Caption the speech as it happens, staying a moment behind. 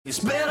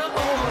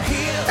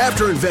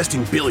After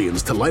investing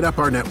billions to light up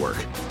our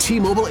network,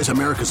 T-Mobile is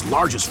America's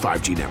largest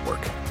 5G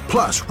network.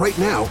 Plus, right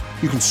now,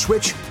 you can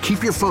switch,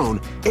 keep your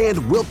phone,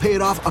 and we'll pay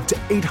it off up to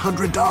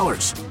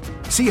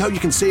 $800. See how you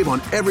can save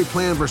on every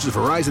plan versus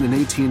Verizon and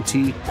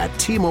AT&T at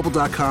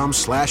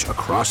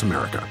T-Mobile.com/across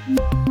America.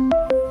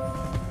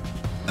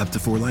 Up to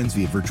 4 lines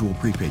via virtual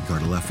prepaid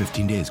card. Allow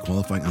 15 days.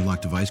 Qualifying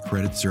unlocked device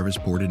credit service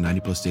ported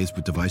 90+ days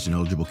with device and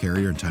eligible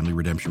carrier and timely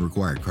redemption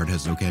required. Card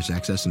has no cash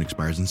access and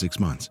expires in 6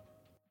 months.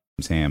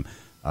 Ham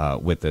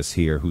with us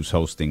here, who's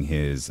hosting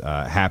his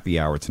happy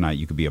hour tonight.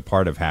 You could be a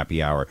part of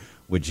happy hour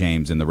with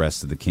James and the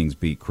rest of the Kings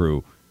Beat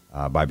crew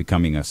by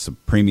becoming a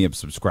premium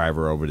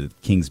subscriber over to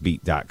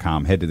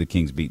kingsbeat.com. Head to the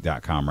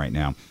kingsbeat.com right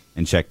now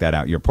and check that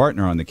out. Your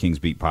partner on the Kings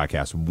Beat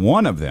podcast,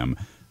 one of them,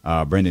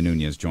 Brendan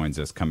Nunez, joins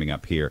us coming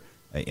up here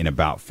in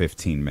about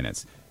 15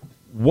 minutes.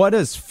 What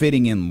does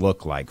fitting in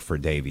look like for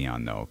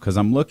Davion, though? Because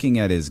I'm looking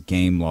at his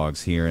game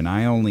logs here, and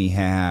I only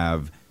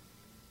have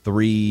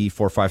 3,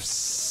 4, 5,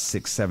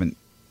 6, 7,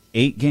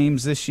 8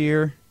 games this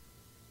year.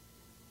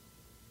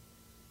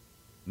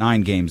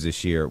 9 games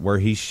this year where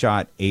he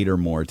shot 8 or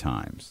more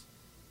times.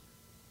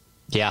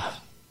 Yeah.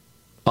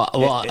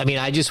 Well, I mean,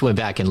 I just went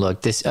back and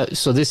looked.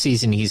 So this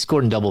season, he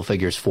scored in double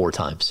figures 4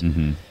 times.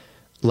 Mm-hmm.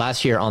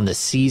 Last year on the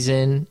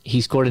season,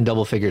 he scored in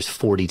double figures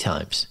 40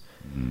 times.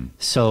 Mm-hmm.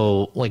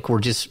 So, like,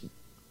 we're just,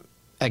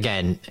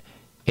 again,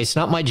 it's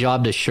not my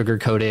job to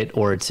sugarcoat it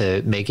or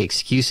to make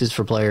excuses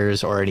for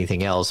players or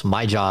anything else.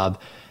 My job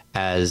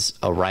as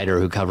a writer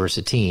who covers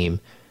a team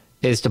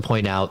is to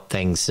point out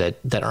things that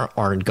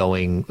are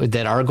going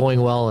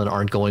well and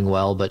aren't going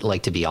well, but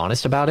like to be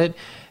honest about it.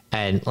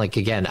 And like,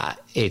 again,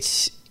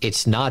 it's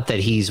not that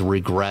he's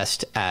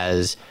regressed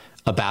as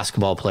a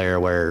basketball player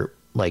where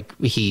like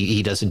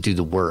he doesn't do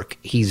the work.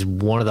 He's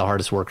one of the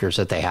hardest workers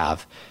that they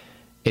have.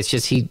 It's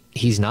just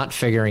he's not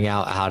figuring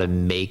out how to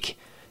make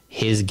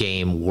his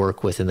game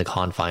work within the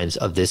confines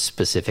of this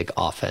specific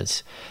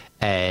offense.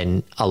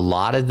 And a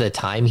lot of the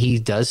time he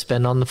does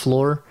spend on the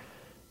floor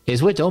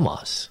is with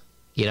Domas,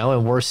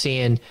 and we're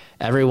seeing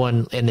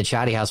everyone in the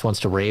chatty house wants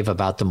to rave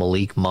about the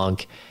Malik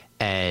Monk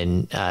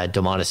and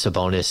Domantas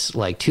Sabonis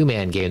like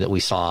 2-man game that we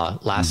saw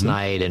last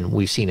night and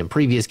we've seen in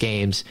previous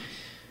games.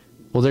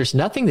 Well, there's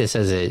nothing that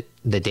says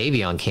that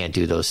Davion can't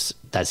do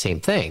that same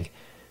thing.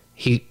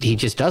 He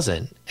just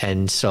doesn't.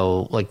 And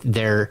so like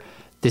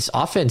this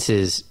offense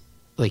is,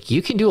 like,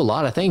 you can do a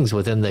lot of things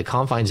within the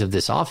confines of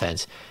this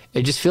offense.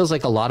 It just feels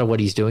like a lot of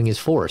what he's doing is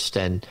forced.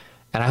 And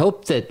I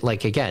hope that,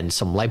 like, again,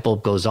 some light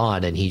bulb goes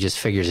on and he just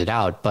figures it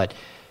out. But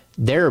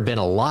there have been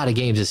a lot of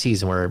games this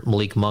season where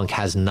Malik Monk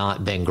has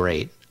not been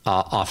great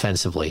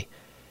offensively.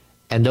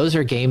 And those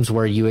are games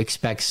where you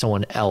expect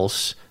someone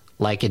else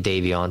like a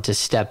Davion to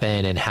step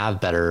in and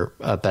have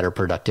a better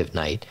productive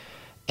night.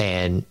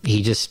 And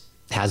he just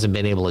hasn't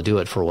been able to do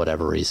it for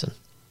whatever reason.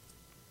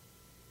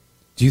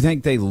 Do you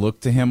think they look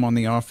to him on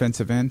the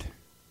offensive end?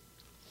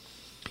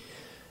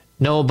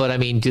 No, but I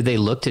mean, do they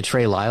look to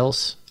Trey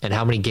Lyles? And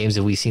how many games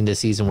have we seen this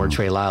season where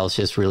Trey Lyles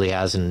just really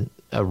hasn't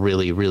a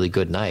really, really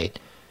good night?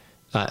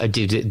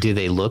 Do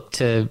they look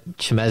to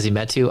Chimezie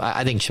Metu?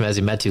 I think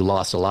Chimezie Metu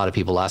lost a lot of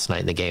people last night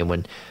in the game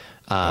when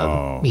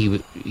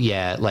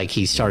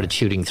he started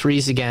shooting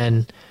threes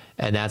again,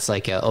 and that's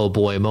like a oh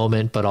boy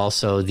moment. But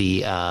also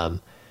the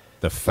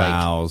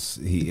fouls,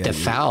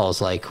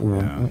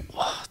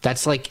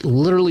 that's like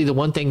literally the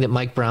one thing that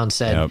Mike Brown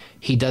said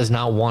he does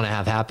not want to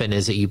have happen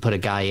is that you put a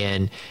guy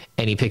in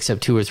and he picks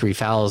up 2 or 3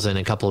 fouls in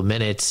a couple of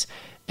minutes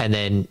and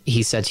then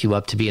he sets you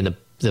up to be in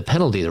the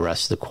penalty the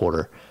rest of the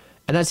quarter.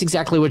 And that's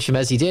exactly what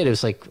Chimezie did. It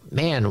was like,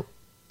 man,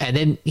 and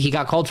then he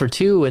got called for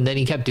 2 and then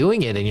he kept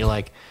doing it and you're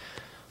like,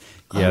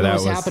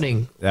 what's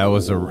happening? That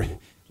was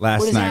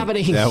last night.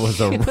 Happening? That was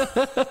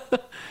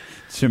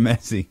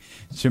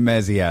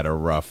Chimezie had a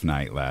rough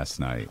night last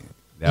night.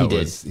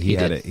 He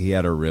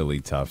had a really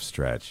tough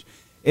stretch.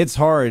 It's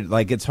hard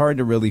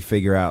to really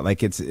figure out.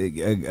 Like, it's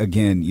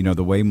again,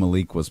 the way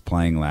Malik was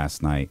playing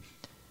last night,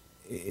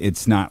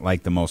 it's not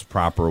like the most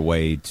proper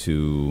way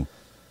to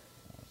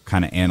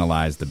kind of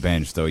analyze the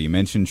bench. Though you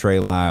mentioned Trey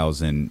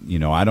Lyles, and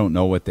I don't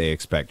know what they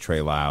expect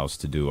Trey Lyles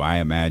to do. I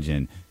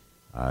imagine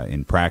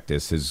in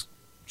practice his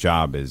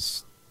job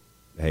is,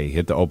 hey,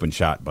 hit the open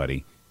shot,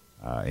 buddy.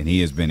 And he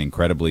has been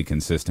incredibly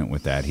consistent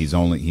with that. He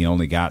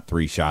only got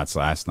 3 shots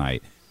last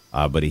night,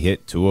 but he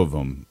hit 2 of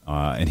them,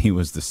 and he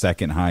was the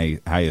second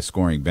highest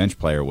scoring bench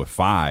player with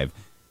 5.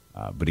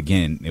 But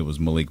again, it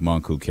was Malik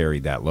Monk who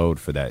carried that load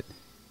for that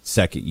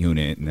second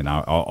unit, and then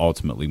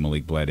ultimately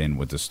Malik bled in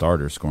with the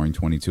starter, scoring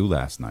 22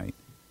 last night.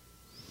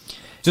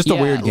 Just a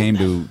weird game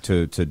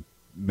to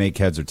make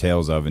heads or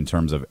tails of in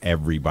terms of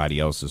everybody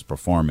else's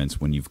performance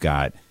when you've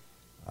got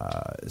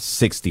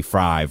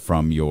 65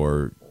 from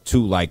your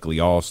 2 likely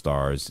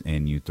all-stars,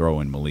 and you throw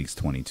in Malik's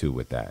 22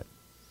 with that.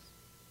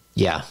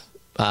 Yeah.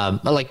 I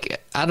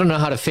don't know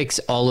how to fix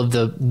all of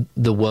the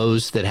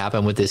woes that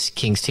happen with this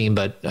Kings team,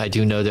 but I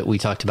do know that we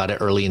talked about it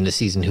early in the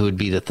season, who would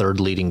be the 3rd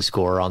leading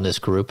scorer on this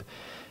group.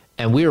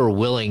 And we were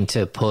willing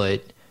to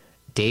put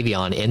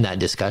Davion in that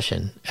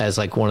discussion as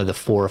like one of the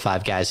 4 or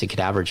 5 guys that could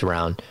average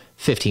around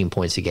 15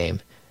 points a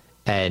game.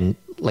 And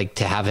like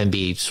to have him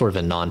be sort of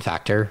a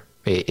non-factor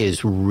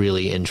is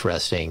really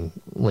interesting,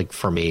 like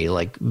for me,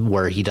 like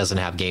where he doesn't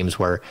have games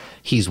where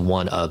he's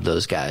one of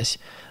those guys,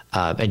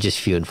 and just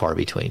few and far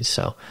between.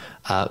 So,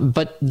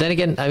 but then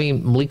again, I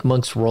mean, Malik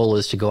Monk's role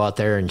is to go out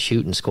there and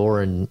shoot and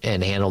score and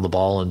handle the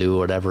ball and do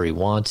whatever he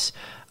wants.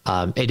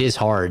 It is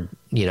hard,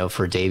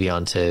 for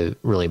Davion to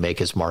really make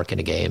his mark in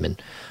a game.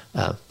 And,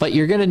 but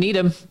you're going to need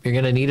him. You're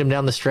going to need him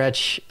down the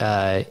stretch.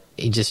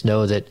 You just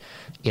know that,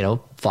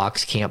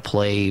 Fox can't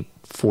play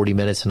 40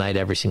 minutes a night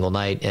every single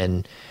night.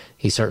 And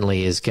he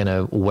certainly is going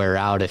to wear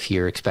out if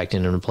you're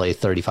expecting him to play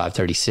 35,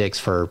 36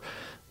 for,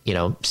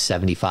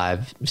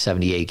 75,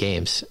 78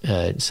 games.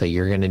 So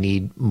you're going to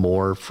need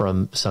more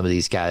from some of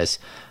these guys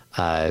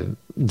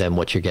than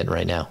what you're getting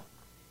right now.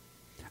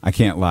 I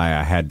can't lie.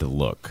 I had to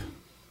look.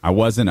 I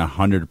wasn't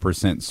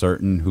 100%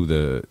 certain who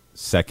the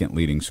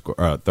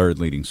third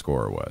leading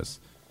scorer was.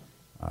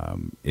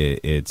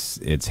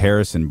 It's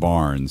Harrison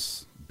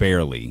Barnes,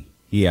 barely.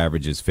 He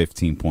averages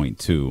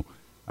 15.2.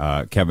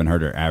 Kevin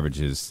Huerter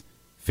averages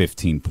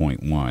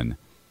 15.1.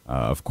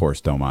 Of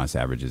course, Domas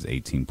averages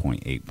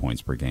 18.8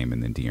 points per game,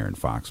 and then De'Aaron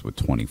Fox with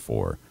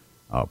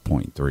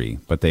 24.3.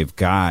 But they've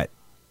got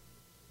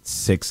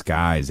 6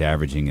 guys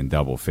averaging in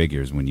double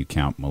figures when you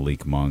count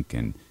Malik Monk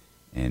and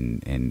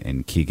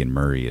Keegan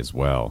Murray as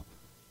well.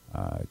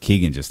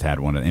 Keegan just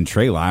had one, and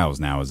Trey Lyles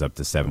now is up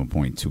to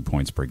 7.2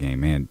 points per game.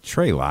 Man,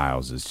 Trey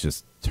Lyles has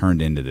just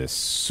turned into this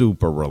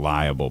super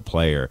reliable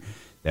player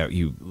that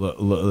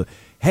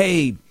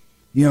hey,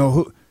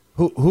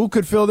 who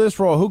could fill this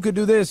role? Who could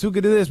do this? Who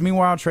could do this?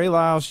 Meanwhile, Trey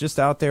Lyles just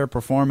out there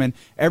performing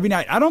every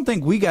night. I don't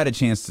think we got a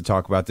chance to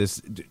talk about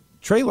this.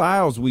 Trey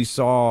Lyles, we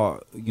saw,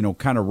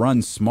 kind of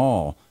run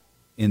small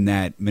in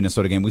that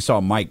Minnesota game. We saw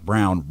Mike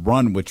Brown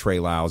run with Trey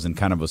Lyles in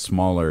kind of a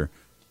smaller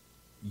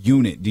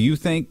unit. Do you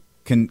think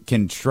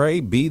can Trey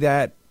be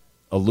that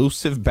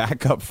elusive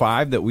backup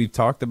 5 that we've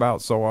talked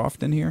about so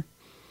often here?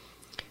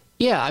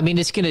 Yeah, I mean,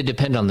 it's going to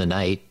depend on the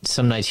night.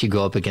 Some nights you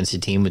go up against a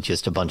team with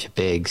just a bunch of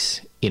bigs.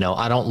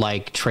 I don't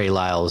like Trey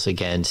Lyles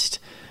against,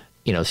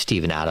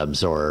 Steven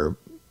Adams or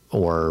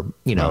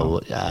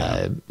Jokic.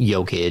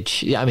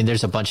 I mean,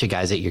 there's a bunch of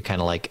guys that you're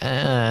kind of like,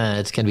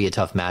 it's going to be a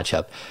tough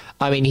matchup.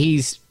 I mean,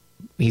 he's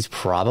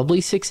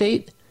probably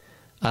 6'8".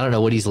 I don't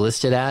know what he's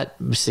listed at,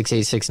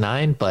 6'8",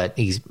 6'9", but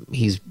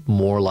he's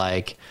more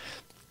like,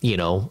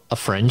 a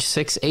fringe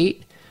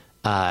 6'8".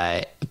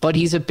 But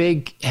he's a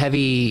big,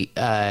 heavy,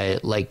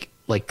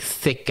 like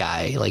thick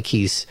guy. Like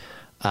he's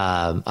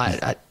done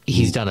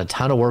a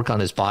ton of work on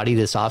his body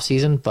this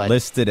offseason, but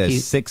listed as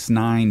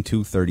 6'9",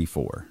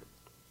 234.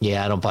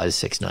 Yeah, I don't buy the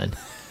 6'9".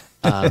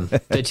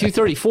 The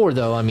 234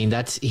 though, I mean,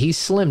 he's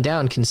slimmed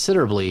down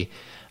considerably.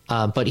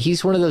 But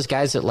he's one of those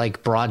guys that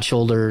like broad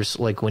shoulders,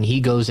 like when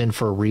he goes in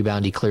for a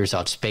rebound, he clears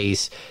out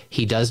space.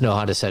 He does know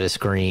how to set a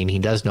screen. He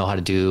does know how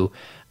to do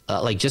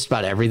like just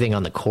about everything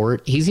on the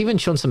court. He's even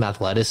shown some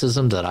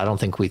athleticism that I don't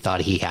think we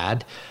thought he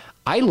had.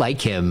 I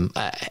like him.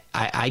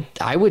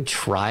 I would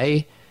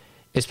try,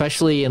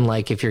 especially in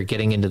like if you're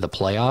getting into the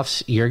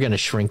playoffs, you're going to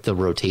shrink the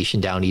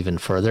rotation down even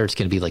further. It's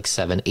going to be like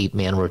 7-8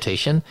 man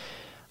rotation.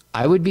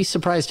 I would be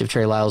surprised if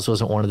Trey Lyles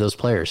wasn't one of those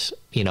players,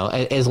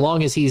 as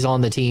long as he's on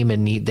the team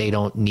and they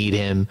don't need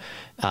him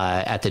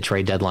at the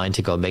trade deadline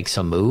to go make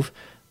some move.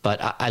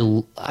 But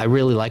I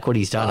really like what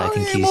he's done. I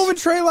think he's moving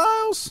Trey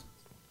Lyles.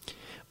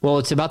 Well,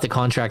 it's about the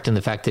contract and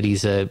the fact that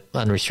he's a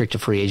unrestricted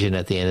free agent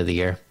at the end of the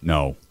year.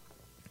 No,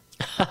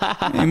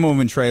 ain't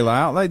moving Trey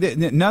Lyles. Like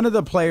none of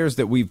the players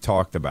that we've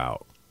talked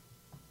about.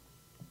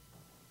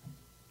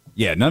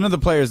 Yeah, none of the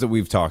players that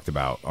we've talked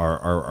about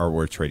are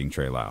worth trading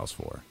Trey Lyles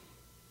for.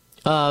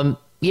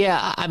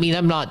 Yeah, I mean,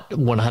 I'm not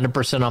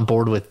 100% on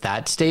board with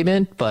that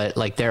statement, but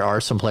like there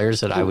are some players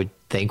that I would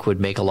think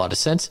would make a lot of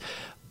sense.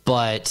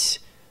 But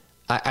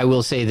I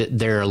will say that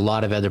there are a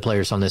lot of other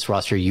players on this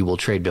roster you will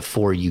trade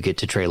before you get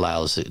to Trey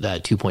Lyles,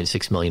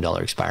 $2.6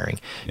 million expiring.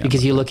 Yeah,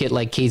 because you look at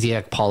like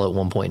KZ Paul at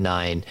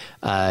 1.9,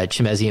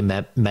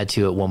 Chimezie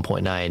Metu at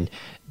 1.9,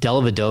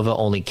 Dellavedova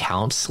only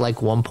counts like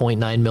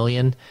 1.9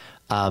 million.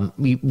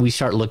 We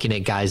start looking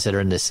at guys that are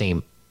in the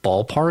same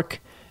ballpark.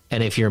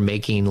 And if you're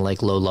making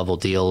like low level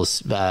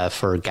deals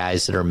for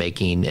guys that are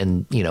making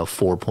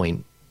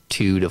 4.2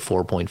 to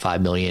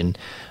 4.5 million,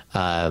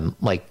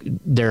 like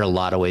there are a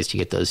lot of ways to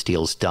get those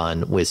deals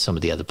done with some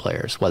of the other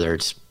players, whether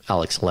it's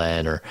Alex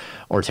Len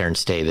or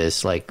Terrence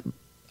Davis. Like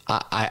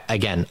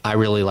I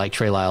really like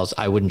Trey Lyles.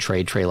 I wouldn't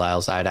trade Trey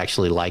Lyles. I'd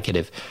actually like it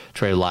if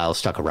Trey Lyles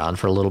stuck around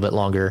for a little bit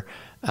longer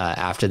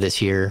after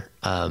this year.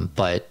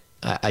 But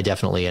I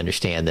definitely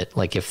understand that,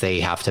 like, if they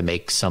have to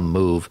make some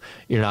move,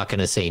 you're not going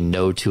to say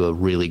no to a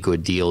really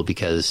good deal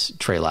because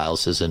Trey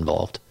Lyles is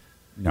involved.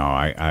 No,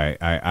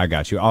 I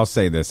got you. I'll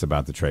say this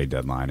about the trade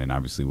deadline, and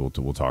obviously we'll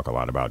talk a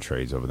lot about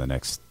trades over the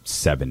next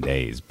 7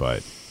 days,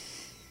 but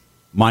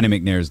Monty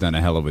McNair's done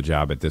a hell of a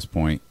job at this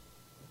point.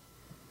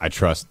 I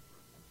trust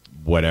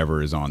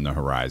whatever is on the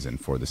horizon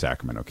for the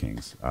Sacramento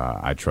Kings.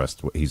 I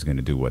trust he's going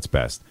to do what's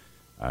best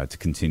to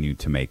continue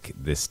to make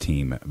this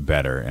team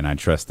better. And I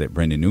trust that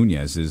Brendan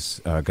Nunez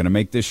is going to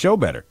make this show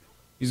better.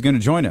 He's going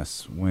to join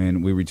us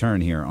when we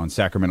return here on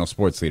Sacramento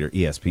Sports Leader,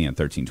 ESPN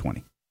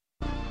 1320.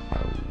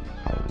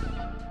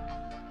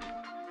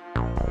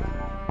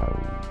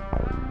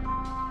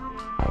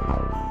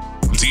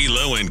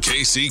 D'Lo and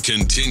KC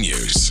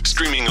continues.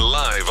 Streaming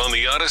live on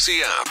the Odyssey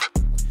app.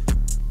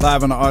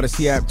 Live on the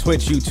Odyssey app,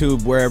 Twitch,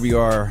 YouTube, wherever you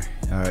are.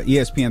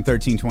 ESPN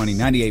 1320,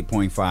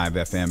 98.5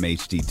 FM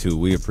HD2.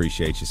 We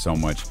appreciate you so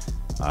much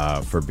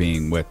for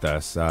being with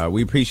us.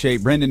 We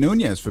appreciate Brendan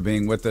Nunez for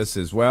being with us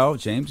as well.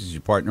 James is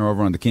your partner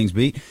over on the Kings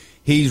Beat.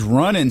 He's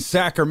running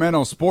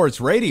Sacramento Sports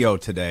Radio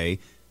today.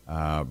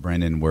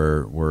 Brendan,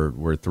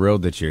 we're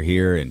thrilled that you're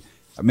here, and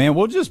man,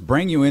 we'll just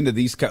bring you into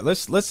these.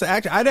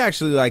 I'd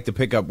actually like to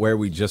pick up where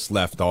we just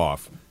left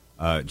off,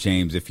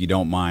 James, if you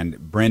don't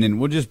mind. Brendan,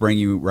 we'll just bring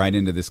you right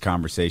into this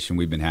conversation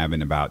we've been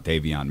having about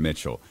Davion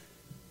Mitchell.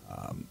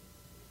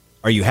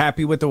 Are you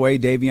happy with the way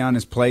Davion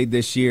has played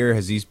this year?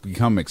 Has he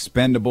become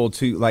expendable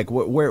to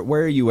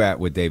where are you at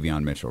with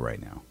Davion Mitchell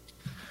right now?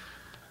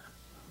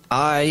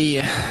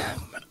 I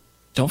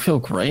don't feel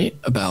great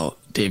about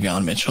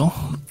Davion Mitchell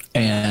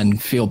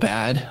and feel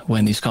bad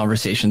when these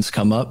conversations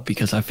come up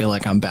because I feel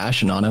like I'm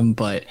bashing on him,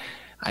 but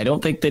I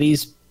don't think that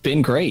he's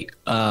been great.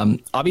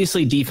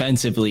 Obviously,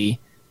 defensively,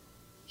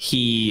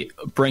 he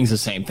brings the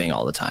same thing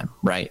all the time,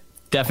 right?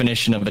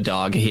 Definition of a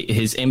dog,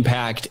 his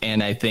impact,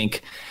 and I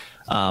think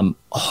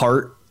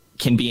heart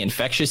can be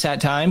infectious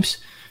at times.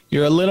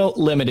 You're a little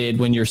limited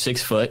when you're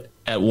 6 foot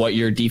at what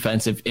your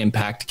defensive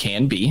impact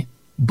can be.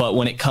 But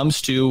when it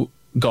comes to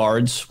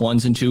guards,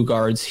 1s and 2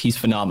 guards, he's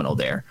phenomenal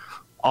there.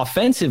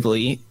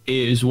 Offensively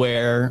is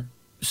where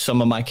some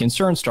of my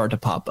concerns start to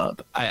pop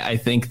up. I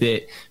think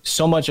that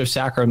so much of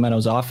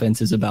Sacramento's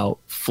offense is about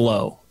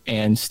flow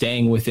and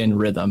staying within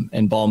rhythm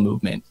and ball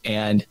movement.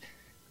 And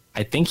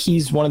I think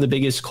he's one of the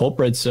biggest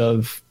culprits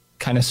of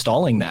kind of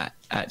stalling that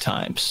at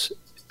times.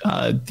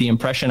 The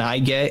impression I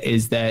get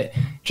is that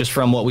just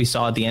from what we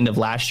saw at the end of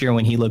last year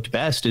when he looked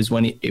best is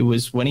when he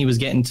was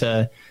getting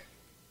to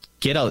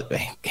get a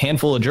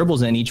handful of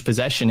dribbles in each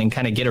possession and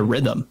kind of get a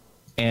rhythm.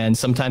 And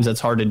sometimes that's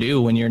hard to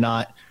do when you're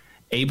not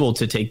able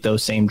to take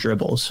those same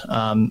dribbles.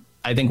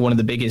 I think one of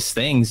the biggest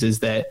things is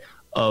that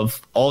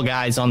of all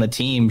guys on the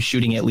team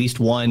shooting at least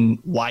one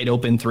wide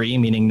open three,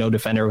 meaning no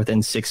defender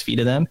within 6 feet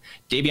of them,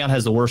 Davion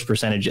has the worst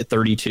percentage at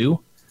 32.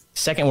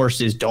 Second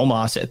worst is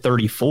Domas at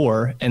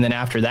 34. And then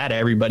after that,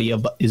 everybody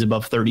is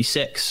above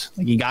 36.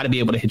 You got to be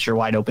able to hit your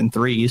wide open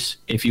threes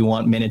if you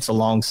want minutes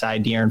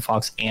alongside De'Aaron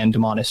Fox and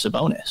Domantas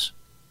Sabonis.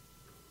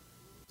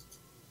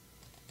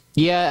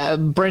 Yeah,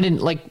 Brendan,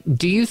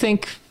 do you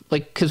think,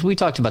 because we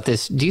talked about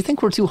this, do you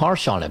think we're too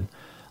harsh on him?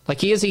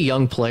 He is a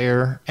young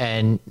player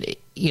and,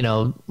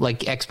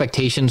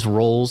 expectations,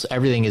 roles,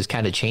 everything has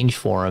kind of changed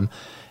for him.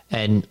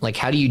 And,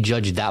 how do you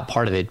judge that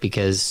part of it?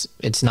 Because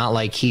it's not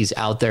like he's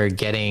out there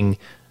getting,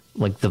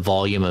 the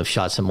volume of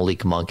shots that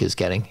Malik Monk is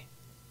getting.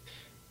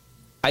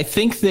 I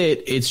think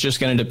that it's just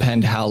going to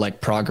depend how,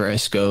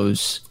 progress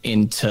goes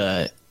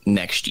into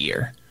next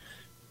year.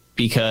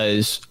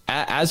 Because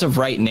as of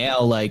right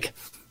now,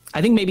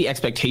 I think maybe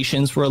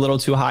expectations were a little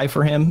too high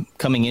for him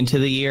coming into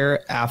the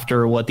year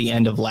after what the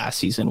end of last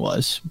season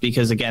was.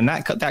 Because, again,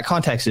 that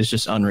context is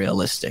just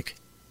unrealistic.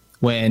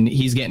 When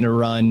he's getting to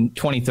run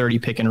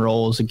 20-30 pick and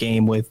rolls a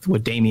game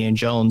with Damian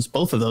Jones,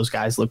 both of those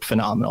guys looked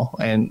phenomenal.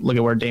 And look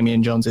at where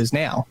Damian Jones is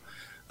now.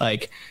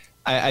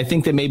 I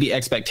think that maybe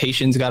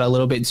expectations got a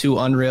little bit too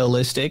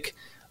unrealistic.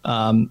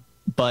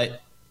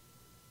 But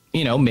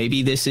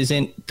maybe this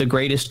isn't the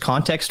greatest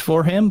context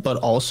for him, but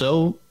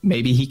also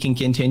maybe he can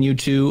continue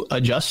to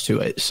adjust to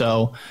it.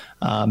 So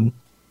I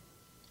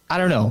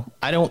don't know.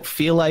 I don't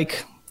feel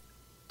like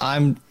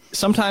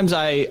sometimes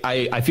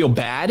I feel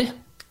bad,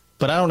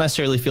 but I don't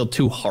necessarily feel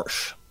too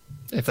harsh,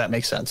 if that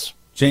makes sense.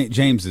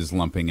 James is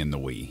lumping in the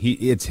we.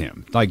 It's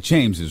him.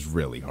 James is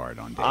really hard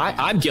on Davion.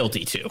 I'm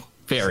guilty too.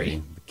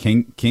 Very.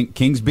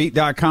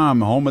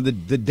 Kingsbeat.com, home of the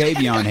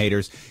Davion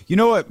haters. You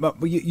know what?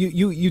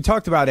 You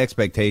talked about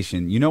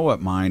expectation. You know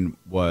what mine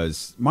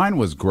was? Mine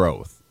was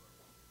growth.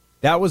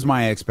 That was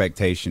my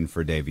expectation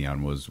for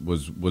Davion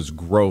was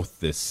growth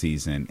this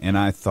season, and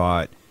I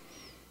thought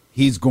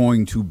he's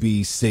going to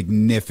be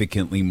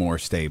significantly more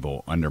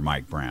stable under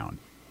Mike Brown.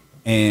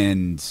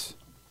 And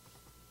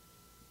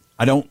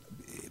I don't.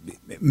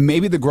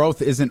 Maybe the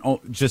growth isn't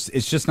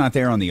it's just not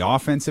there on the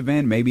offensive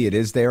end. Maybe it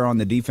is there on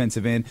the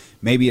defensive end.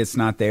 Maybe it's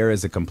not there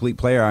as a complete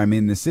player. I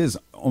mean, this is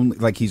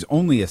only he's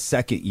only a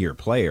second-year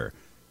player.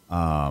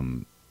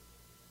 But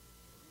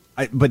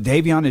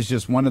Davion is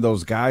just one of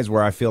those guys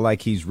where I feel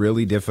like he's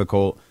really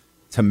difficult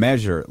to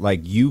measure.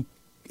 You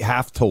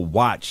have to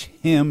watch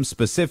him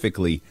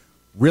specifically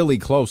really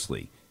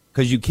closely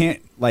because you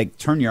can't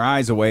turn your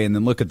eyes away and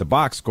then look at the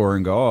box score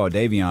and go, oh,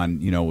 Davion,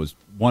 was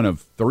one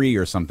of 3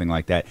 or something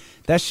like that.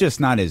 That's just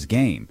not his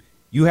game.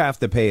 You have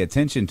to pay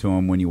attention to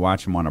him when you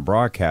watch him on a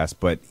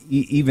broadcast. But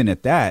even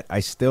at that,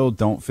 I still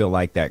don't feel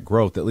like that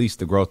growth, at least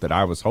the growth that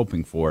I was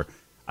hoping for,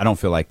 I don't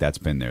feel like that's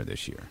been there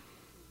this year.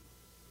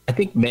 I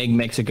think Meg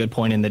makes a good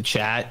point in the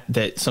chat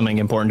that something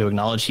important to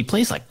acknowledge. He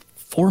plays like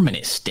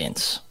 4-minute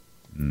stints.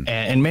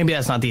 And maybe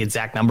that's not the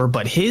exact number,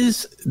 but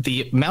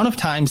the amount of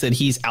times that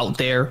he's out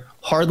there,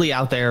 hardly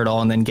out there at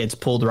all, and then gets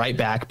pulled right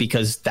back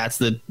because that's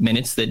the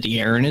minutes that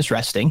De'Aaron is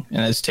resting, and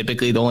that's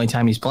typically the only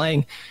time he's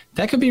playing,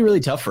 that could be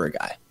really tough for a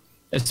guy,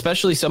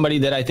 especially somebody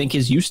that I think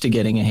is used to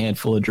getting a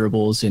handful of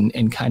dribbles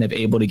and kind of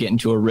able to get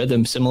into a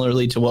rhythm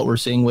similarly to what we're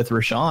seeing with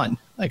Richaun.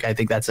 Like, I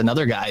think that's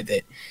another guy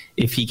that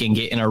if he can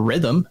get in a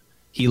rhythm,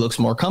 he looks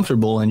more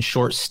comfortable in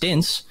short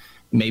stints.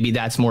 Maybe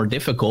that's more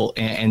difficult,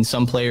 and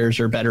some players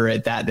are better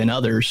at that than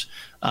others.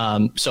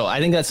 So I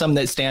think that's something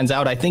that stands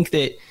out. I think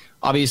that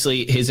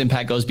obviously his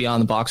impact goes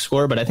beyond the box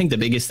score, but I think the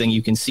biggest thing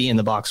you can see in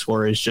the box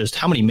score is just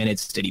how many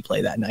minutes did he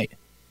play that night?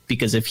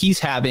 Because if he's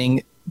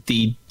having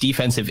the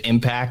defensive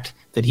impact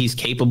that he's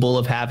capable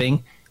of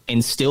having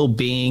and still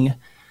being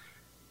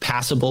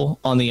passable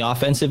on the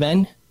offensive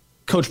end,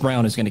 Coach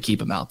Brown is going to keep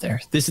him out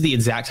there. This is the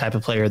exact type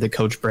of player that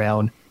Coach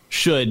Brown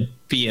should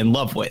be in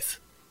love with.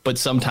 But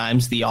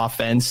sometimes the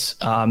offense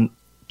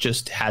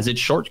just has its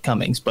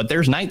shortcomings. But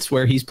there's nights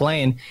where he's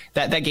playing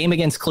that game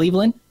against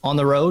Cleveland on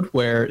the road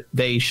where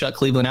they shut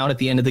Cleveland out at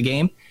the end of the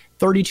game.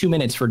 32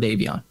 minutes for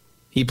Davion.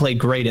 He played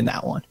great in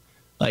that one.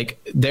 Like,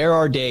 there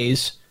are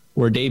days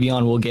where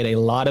Davion will get a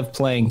lot of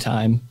playing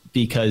time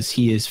because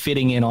he is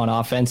fitting in on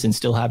offense and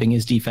still having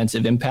his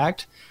defensive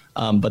impact.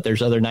 But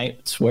there's other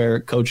nights where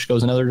Coach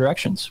goes in other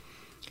directions.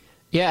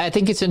 Yeah, I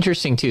think it's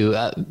interesting too.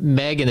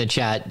 Meg in the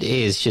chat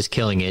is just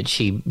killing it.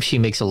 She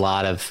makes a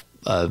lot of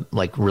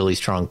like really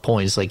strong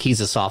points. Like, he's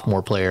a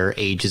sophomore player,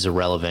 age is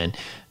irrelevant,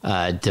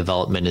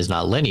 development is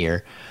not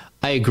linear.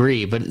 I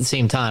agree, but at the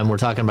same time, we're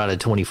talking about a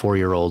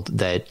 24-year-old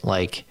that,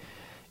 like,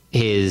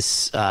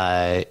 his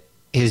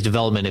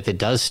development, if it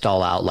does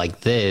stall out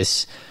like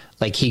this,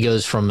 like, he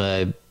goes from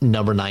a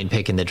number 9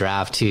 pick in the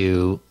draft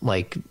to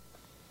like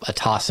a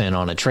toss in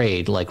on a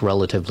trade, like,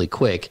 relatively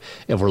quick,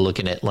 if we're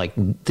looking at like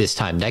this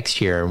time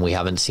next year and we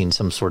haven't seen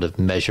some sort of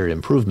measured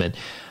improvement.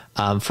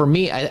 For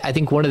me, I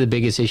think one of the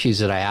biggest issues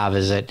that I have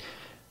is that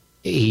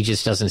he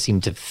just doesn't seem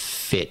to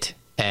fit.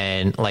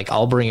 And like,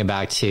 I'll bring it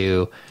back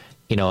to,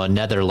 you know,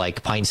 another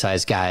like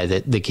pint-sized guy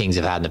that the Kings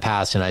have had in the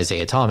past, and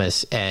Isaiah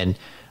Thomas. And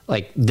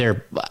like,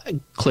 they're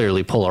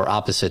clearly polar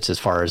opposites as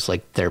far as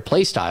like their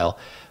play style,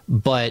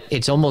 but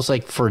it's almost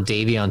like for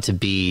Davion to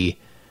be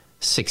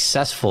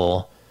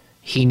successful,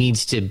 he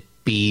needs to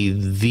be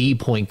the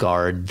point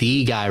guard,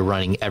 the guy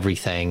running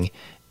everything.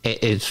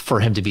 It's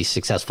for him to be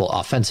successful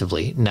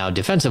offensively. Now,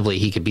 defensively,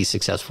 he could be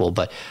successful,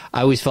 but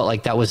I always felt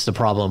like that was the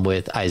problem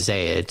with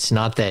Isaiah. It's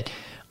not that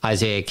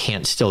Isaiah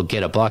can't still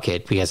get a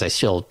bucket, because I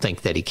still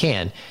think that he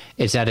can.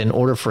 It's that in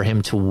order for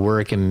him to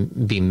work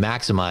and be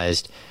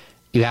maximized,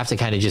 you have to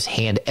kind of just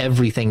hand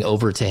everything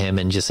over to him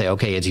and just say,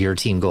 okay, it's your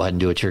team. Go ahead and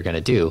do what you're going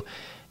to do.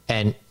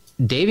 And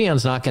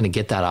Davion's not going to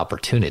get that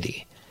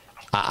opportunity.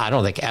 I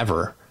don't think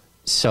ever.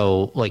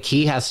 So like,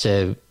 he has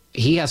to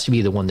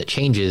be the one that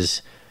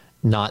changes,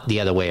 not the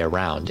other way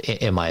around,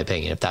 in my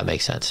opinion, if that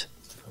makes sense.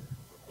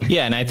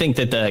 Yeah, and I think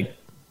that the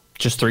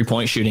just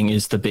 3-point shooting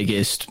is the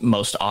biggest,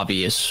 most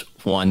obvious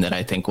one that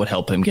I think would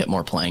help him get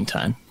more playing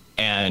time.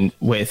 And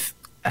with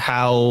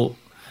how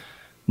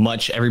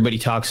much everybody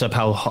talks up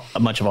how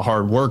much of a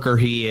hard worker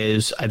he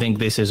is, I think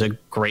this is a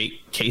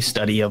great case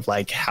study of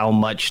like, how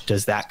much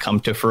does that come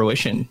to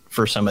fruition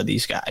for some of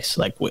these guys?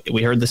 Like,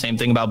 we heard the same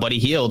thing about Buddy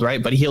Hield,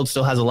 right? Buddy Hield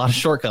still has a lot of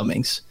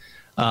shortcomings.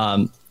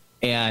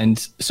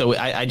 And so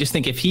I just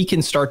think if he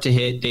can start to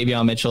hit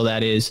Davion Mitchell,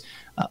 that is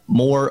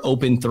more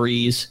open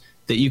threes,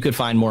 that you could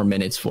find more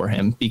minutes for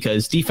him,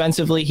 because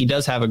defensively he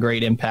does have a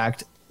great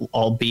impact,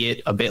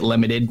 albeit a bit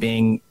limited,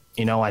 being,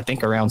 you know, I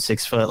think around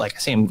 6 foot. Like, I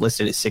see him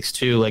listed at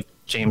 6'2". Like,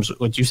 James,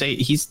 would you say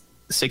he's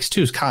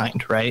 6'2" is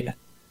kind, right?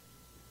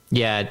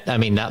 Yeah, I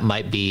mean, that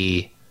might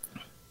be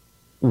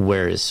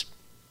where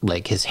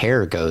his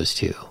hair goes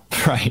to,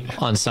 right,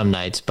 on some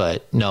nights.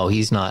 But no,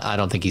 he's not. I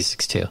don't think he's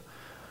 6'2".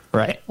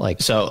 Right.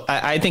 Like, so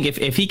I think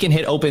if he can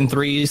hit open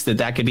threes,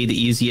 that could be the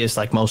easiest,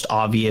 like, most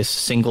obvious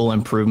single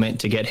improvement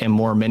to get him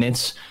more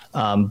minutes.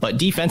 But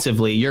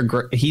defensively,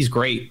 he's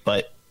great,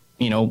 but,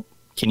 you know,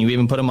 can you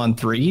even put him on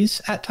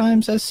threes at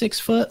times as 6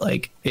 foot?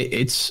 Like,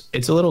 it's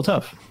a little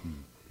tough.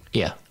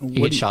 Yeah,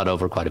 he gets shot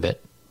over quite a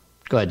bit.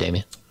 Go ahead,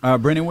 Damian.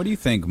 Brendan, what do you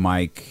think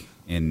Mike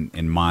and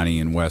Monty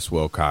and Wes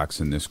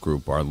Wilcox in this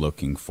group are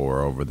looking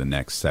for over the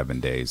next 7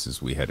 days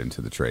as we head into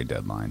the trade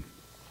deadline?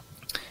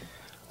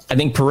 I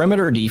think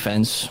perimeter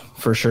defense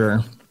for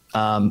sure.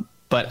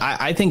 But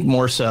I think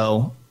more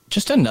so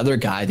just another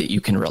guy that you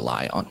can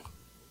rely on,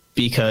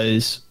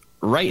 because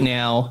right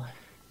now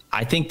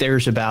I think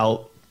there's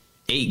about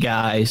 8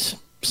 guys,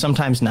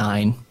 sometimes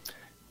 9,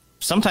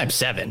 sometimes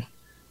 7,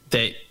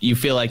 that you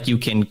feel like you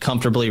can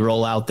comfortably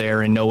roll out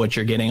there and know what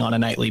you're getting on a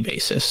nightly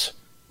basis,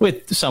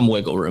 with some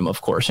wiggle room, of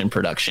course, in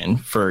production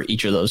for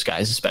each of those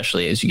guys,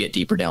 especially as you get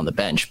deeper down the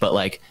bench. But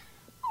like,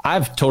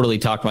 I've totally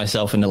talked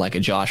myself into like a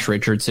Josh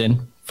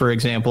Richardson for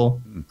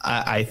example.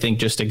 I think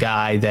just a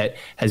guy that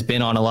has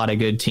been on a lot of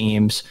good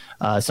teams,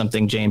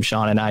 something James,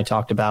 Sean, and I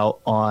talked about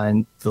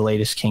on the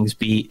latest Kings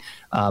Beat,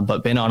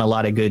 but been on a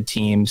lot of good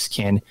teams.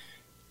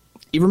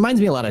 He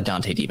reminds me a lot of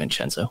Dante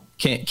DiVincenzo.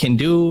 Can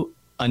do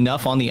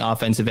enough on the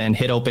offensive end,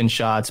 hit open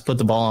shots, put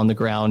the ball on the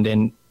ground,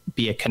 and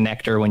be a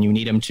connector when you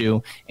need him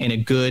to, and a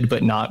good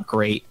but not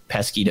great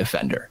pesky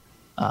defender.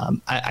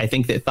 I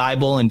think that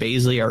Thibault and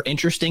Bazley are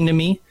interesting to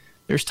me.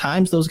 There's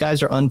times those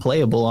guys are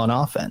unplayable on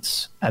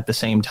offense at the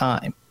same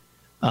time.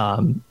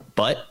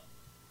 But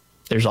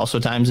there's also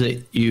times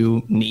that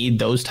you need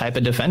those type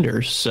of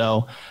defenders.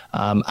 So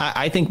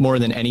I think more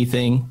than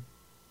anything,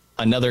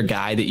 another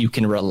guy that you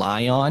can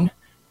rely on,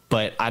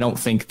 but I don't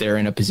think they're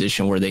in a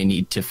position where they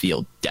need to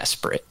feel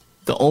desperate.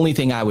 The only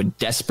thing I would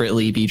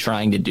desperately be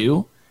trying to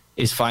do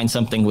is find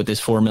something with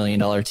this $4 million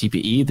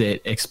TPE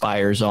that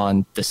expires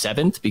on the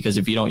 7th, because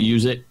if you don't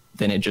use it,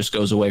 then it just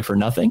goes away for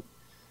nothing.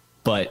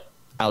 But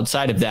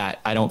outside of that,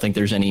 I don't think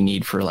there's any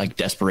need for like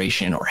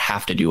desperation or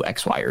have to do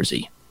X, Y, or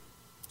Z.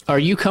 Are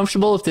you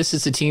comfortable if this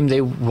is the team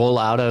they roll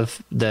out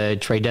of the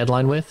trade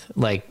deadline with?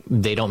 Like,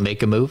 they don't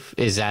make a move?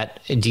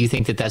 Do you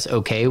think that that's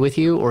okay with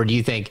you? Or do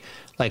you think,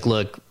 like,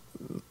 look,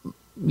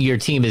 your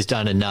team has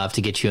done enough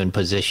to get you in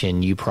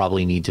position, you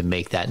probably need to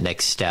make that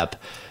next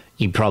step?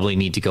 You probably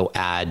need to go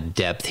add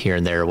depth here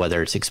and there,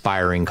 whether it's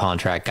expiring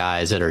contract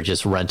guys that are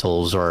just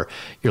rentals, or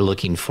you're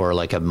looking for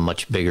like a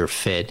much bigger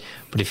fit.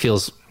 But it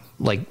feels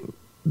like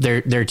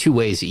there are two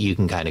ways that you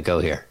can kind of go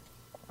here.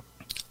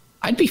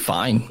 I'd be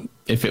fine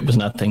if it was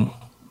nothing.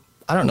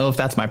 I don't know if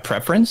that's my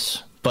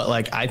preference, but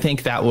like, I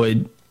think that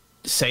would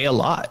say a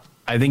lot.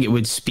 I think it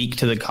would speak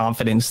to the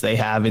confidence they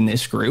have in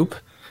this group.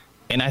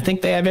 And I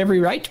think they have every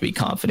right to be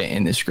confident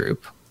in this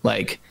group.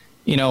 Like,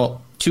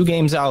 2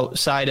 games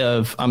outside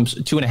of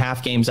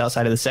 2.5 games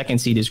outside of the second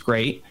seed is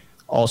great.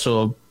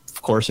 Also,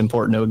 of course,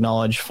 important to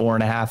acknowledge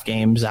 4.5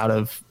 games out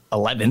of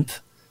 11th.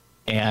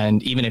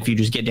 And even if you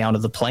just get down to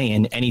the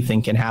play-in,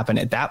 anything can happen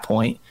at that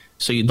point.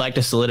 So you'd like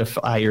to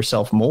solidify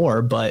yourself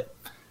more, but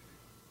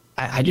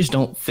I just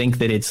don't think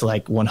that it's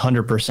like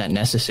 100%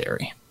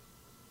 necessary.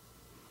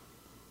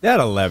 That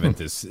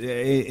 11th is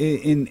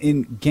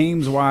in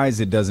games wise,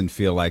 it doesn't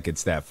feel like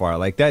it's that far.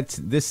 Like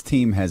this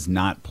team has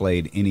not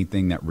played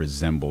anything that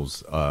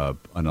resembles an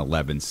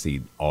 11th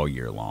seed all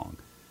year long.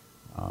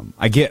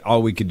 I get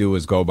all we could do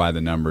is go by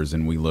the numbers,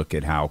 and we look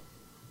at how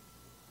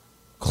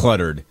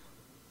cluttered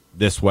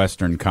this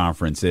Western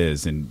Conference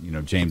is.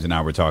 And James and I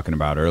were talking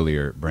about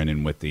earlier,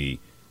 Brendan, with the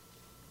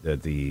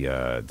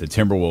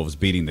Timberwolves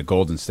beating the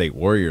Golden State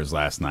Warriors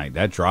last night.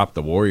 That dropped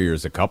the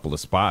Warriors a couple of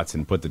spots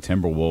and put the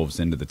Timberwolves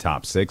into the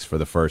top 6 for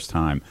the first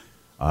time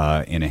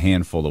in a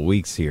handful of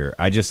weeks here.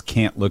 I just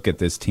can't look at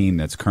this team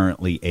that's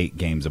currently 8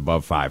 games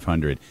above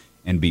 500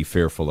 and be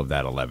fearful of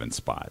that 11th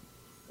spot.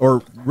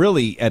 Or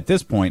really, at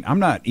this point, I'm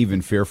not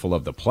even fearful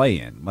of the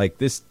play-in. Like,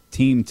 this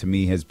team to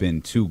me has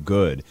been too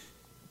good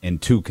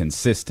and too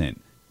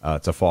consistent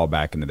to fall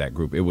back into that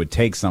group. It would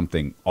take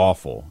something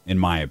awful, in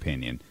my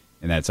opinion,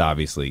 and that's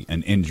obviously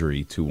an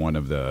injury to one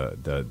of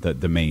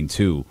the main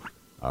two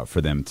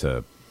for them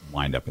to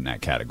wind up in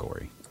that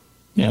category.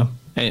 Yeah,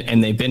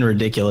 and they've been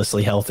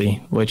ridiculously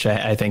healthy, which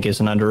I think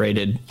is an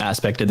underrated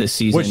aspect of this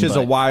season. Which is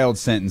a wild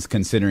sentence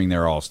considering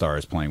their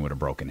all-stars playing with a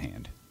broken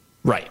hand.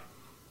 Right.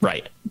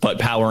 But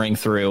powering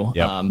through.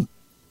 Yep.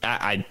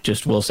 I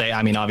just will say,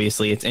 I mean,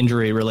 obviously it's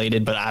injury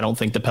related, but I don't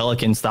think the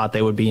Pelicans thought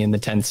they would be in the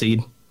 10th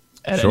seed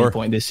at any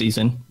point this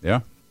season. Yeah.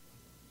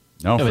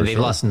 No, I mean, they've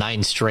lost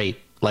 9 straight.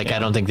 Like, yeah. I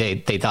don't think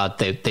they thought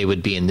they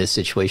would be in this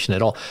situation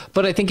at all.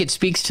 But I think it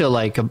speaks to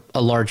like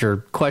a larger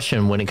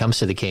question when it comes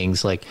to the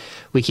Kings. Like,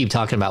 we keep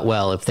talking about,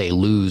 well, if they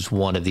lose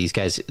one of these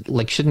guys,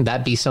 like, shouldn't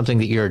that be something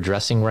that you're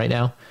addressing right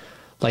now?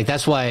 Like,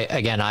 that's why,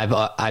 again,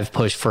 I've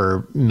pushed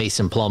for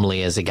Mason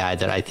Plumlee as a guy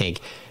that I think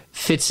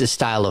fits the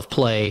style of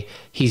play.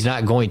 He's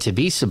not going to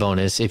be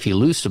Sabonis if you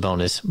lose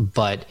Sabonis,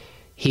 but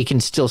he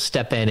can still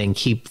step in and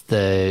keep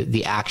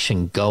the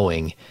action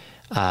going.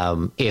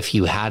 If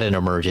you had an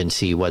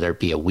emergency, whether it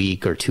be a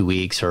week or 2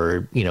 weeks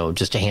or,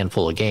 just a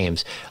handful of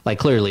games, like,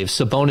 clearly if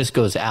Sabonis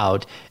goes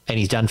out and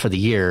he's done for the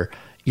year,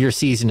 your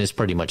season is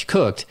pretty much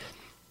cooked.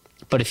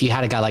 But if you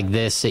had a guy like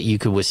this that you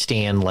could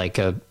withstand like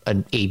an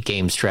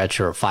 8-game stretch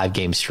or a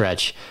 5-game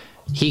stretch,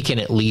 he can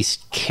at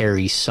least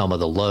carry some of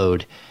the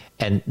load.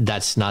 And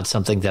that's not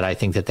something that I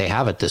think that they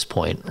have at this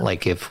point.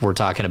 Like, if we're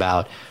talking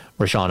about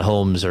Richaun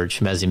Holmes or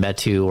Chimezie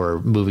Metu or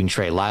moving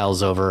Trey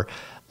Lyles over,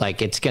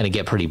 like, it's going to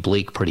get pretty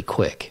bleak pretty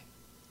quick.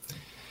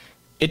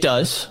 It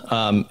does.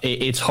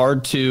 It's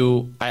hard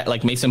to,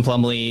 like, Mason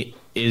Plumlee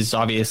is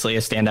obviously a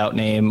standout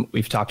name.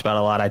 We've talked about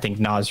a lot. I think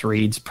Naz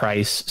Reid's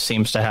price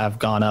seems to have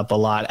gone up a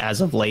lot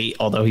as of late,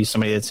 although he's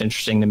somebody that's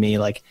interesting to me.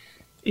 Like,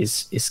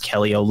 is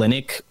Kelly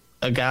Olynyk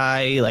a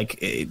guy? Like,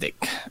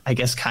 I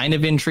guess kind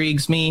of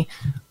intrigues me.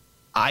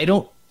 I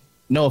don't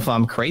know if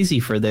I'm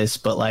crazy for this,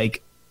 but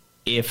like,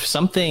 if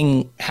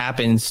something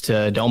happens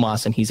to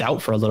Domas and he's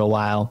out for a little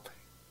while,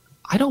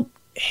 I don't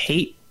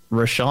hate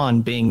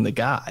Richaun being the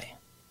guy.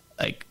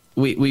 Like,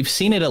 we've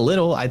seen it a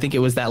little. I think it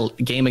was that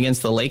game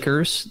against the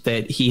Lakers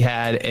that he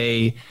had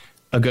a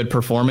good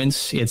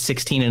performance. He had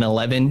 16 and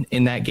 11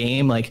 in that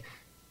game. Like,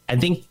 I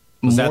think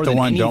was more that the than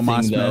one anything,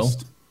 Domas though,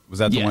 missed? Was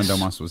that the one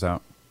Domas was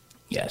out?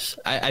 Yes.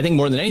 I think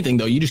more than anything,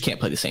 though, you just can't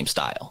play the same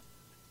style.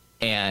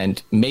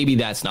 And maybe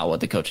that's not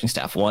what the coaching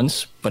staff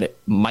wants, but it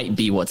might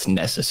be what's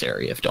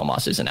necessary if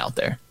Domas isn't out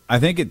there. I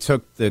think it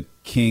took the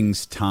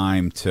Kings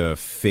time to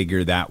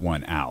figure that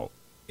one out.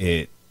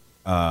 They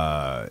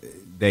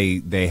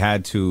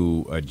had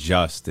to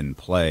adjust and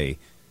play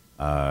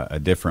a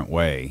different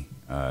way.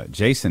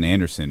 Jason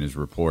Anderson is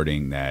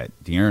reporting that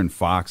De'Aaron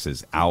Fox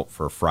is out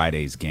for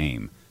Friday's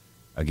game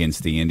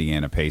against the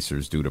Indiana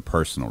Pacers due to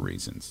personal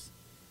reasons.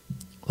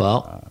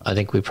 Well, I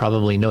think we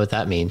probably know what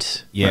that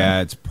means. Yeah,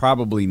 right? It's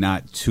probably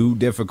not too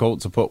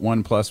difficult to put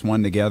 1 +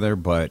 1 together,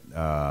 but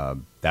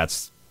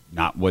that's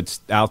not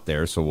what's out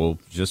there. So we'll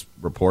just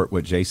report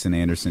what Jason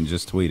Anderson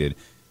just tweeted.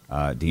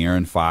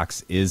 De'Aaron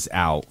Fox is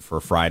out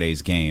for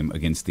Friday's game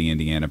against the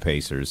Indiana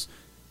Pacers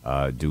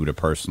due to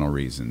personal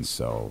reasons.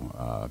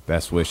 So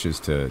best wishes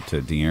to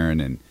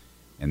De'Aaron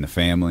and the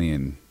family,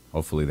 and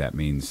hopefully that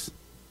means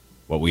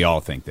what we all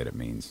think that it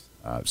means.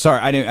 Sorry,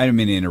 I didn't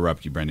mean to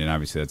interrupt you, Brendan.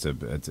 Obviously,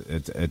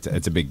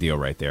 it's a big deal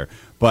right there.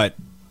 But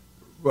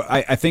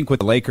I think with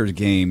the Lakers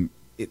game,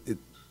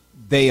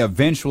 they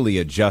eventually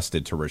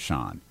adjusted to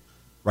Rashawn,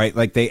 right?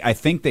 Like I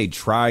think they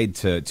tried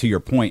to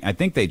your point. I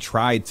think they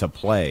tried to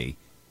play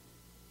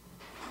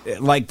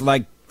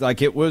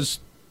like it was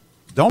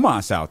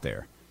Domas out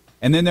there.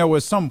 And then there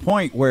was some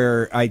point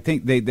where I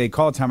think they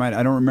called timeout.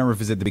 I don't remember if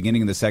it was at the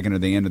beginning of the second or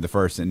the end of the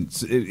first. And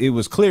it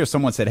was clear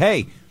someone said,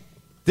 hey,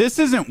 this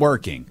isn't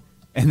working.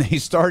 And they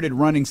started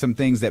running some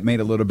things that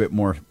made a little bit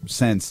more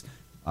sense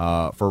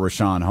for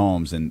Rashawn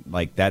Holmes. And,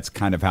 like, that's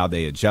kind of how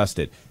they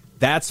adjusted.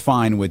 That's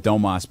fine with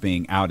Domas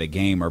being out a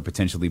game or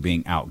potentially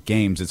being out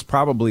games. It's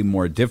probably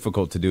more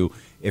difficult to do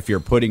if you're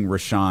putting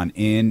Rashawn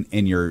in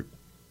and you're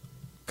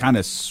kind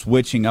of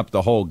switching up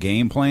the whole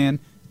game plan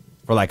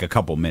for, like, a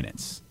couple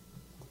minutes.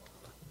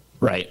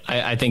 Right.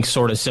 I think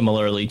sort of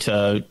similarly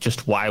to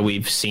just why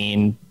we've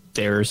seen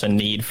there's a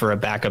need for a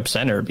backup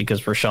center,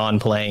 because Rashawn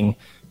playing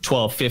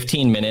 12,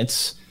 15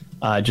 minutes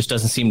just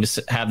doesn't seem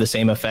to have the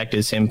same effect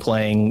as him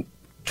playing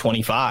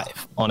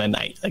 25 on a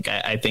night. Like,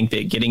 I think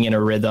that getting in a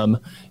rhythm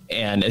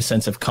and a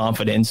sense of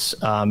confidence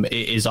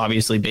is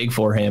obviously big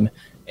for him.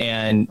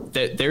 And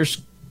there's,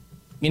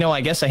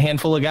 I guess a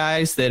handful of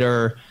guys that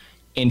are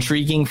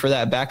intriguing for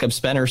that backup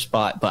center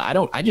spot,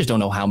 but I just don't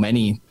know how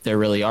many there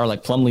really are.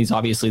 Like, Plumlee's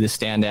obviously the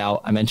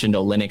standout. I mentioned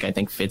Olynyk, I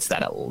think fits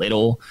that a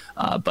little,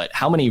 but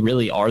how many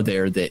really are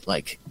there that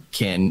like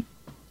can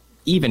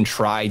even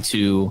try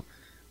to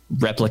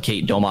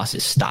replicate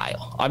Domas's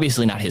style?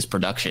 Obviously not his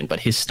production, but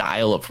his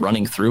style of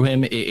running through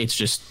him.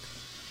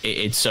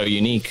 It's so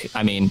unique.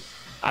 I mean,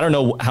 I don't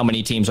know how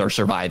many teams are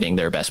surviving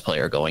their best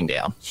player going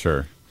down.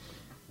 Sure.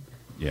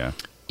 Yeah.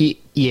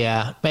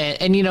 Yeah, man,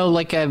 and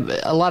like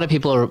a lot of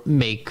people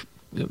make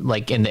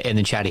like in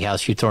the chatty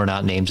house, you're throwing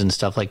out names and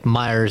stuff like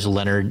Myers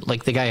Leonard.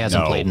 Like, the guy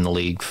hasn't played in the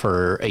league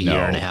for a year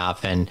and a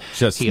half, and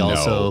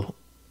also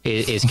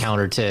is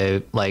counter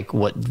to like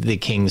what the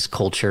Kings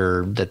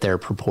culture that they're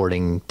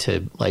purporting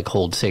to like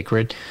hold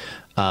sacred.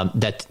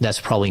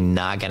 That's probably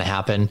not going to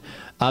happen.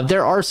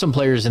 There are some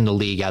players in the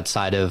league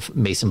outside of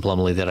Mason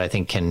Plumlee that I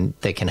think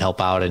can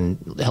help out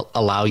and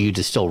allow you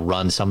to still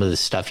run some of the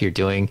stuff you're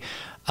doing.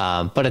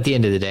 But at the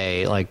end of the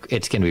day, like,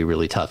 it's going to be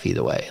really tough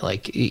either way.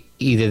 Like,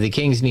 either the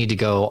Kings need to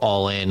go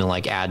all in and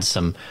like add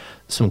some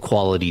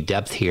quality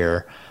depth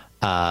here,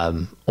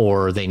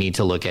 or they need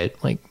to look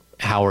at like,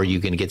 how are you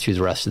going to get through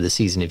the rest of the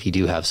season if you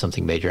do have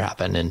something major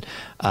happen? And,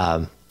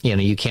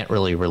 you can't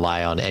really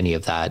rely on any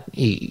of that.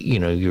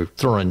 You're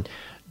throwing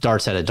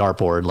darts at a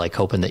dartboard, like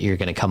hoping that you're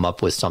going to come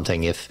up with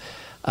something if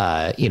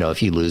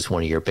you lose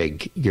one of your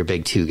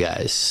big two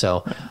guys.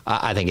 So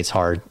I think it's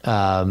hard.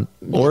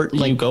 Or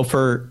you go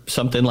for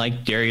something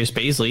like Darius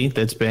Bazley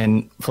that's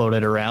been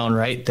floated around,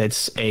 right?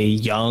 That's a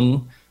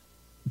young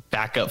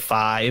backup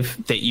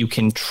five that you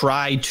can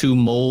try to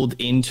mold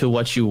into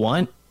what you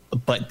want,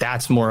 but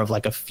that's more of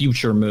like a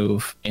future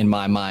move in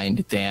my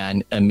mind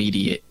than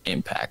immediate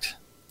impact.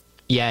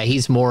 Yeah,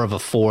 he's more of a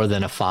 4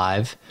 than a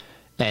 5.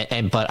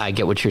 But I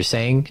get what you're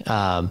saying.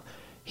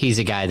 He's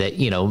a guy that,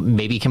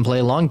 maybe can play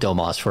along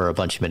Domas for a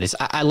bunch of minutes.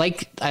 I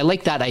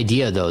like that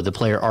idea, though, the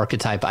player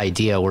archetype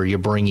idea, where you're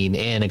bringing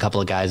in a couple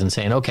of guys and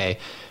saying, okay,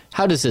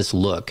 how does this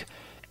look?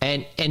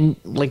 And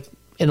like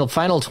in the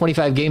final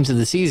 25 games of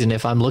the season,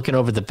 if I'm looking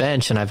over the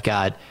bench and I've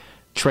got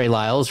Trey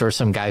Lyles or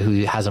some guy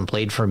who hasn't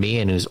played for me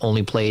and who's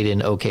only played in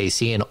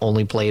OKC and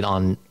only played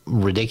on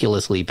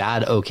ridiculously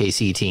bad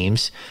OKC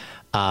teams,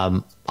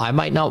 I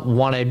might not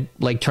want to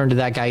like turn to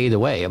that guy either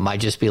way. It might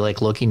just be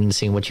like looking and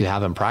seeing what you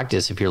have in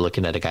practice if you're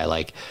looking at a guy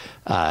like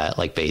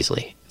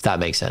Bazley, if that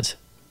makes sense.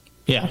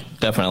 Yeah,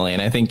 definitely.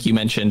 And I think you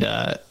mentioned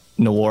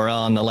Nwora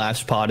on the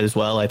last pod as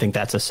well. I think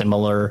that's a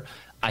similar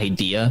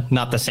idea,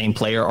 not the same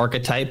player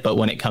archetype, but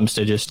when it comes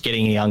to just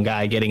getting a young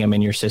guy, getting him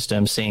in your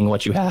system, seeing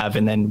what you have,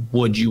 and then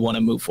would you want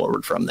to move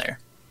forward from there?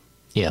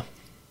 Yeah.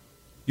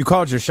 You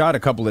called your shot a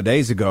couple of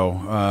days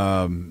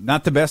ago.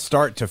 Not the best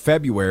start to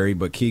February,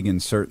 but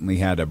Keegan certainly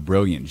had a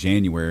brilliant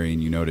January.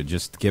 And, to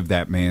just give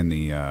that man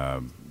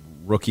the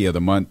Rookie of the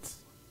Month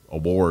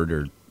award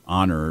or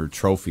honor or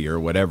trophy or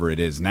whatever it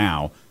is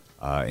now,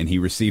 and he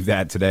received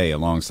that today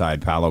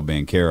alongside Paolo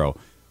Banchero.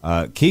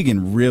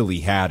 Keegan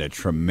really had a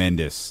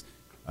tremendous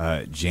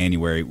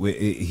January.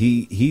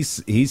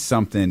 He's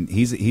something.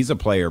 He's a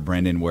player,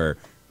 Brendan, where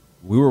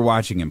we were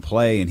watching him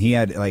play, and he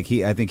had I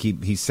think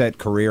he set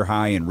career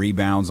high in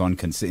rebounds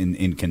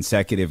in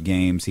consecutive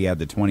games. He had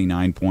the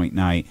 29-point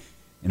night,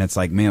 and it's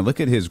like, man, look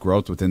at his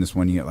growth within this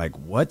 1 year. Like,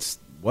 what's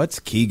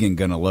Keegan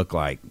gonna look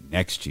like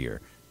next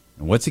year,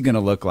 and what's he gonna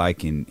look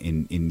like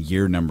in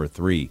year number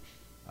 3?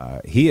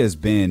 He has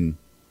been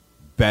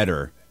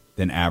better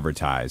than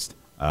advertised,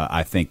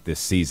 I think, this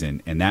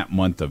season, and that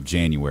month of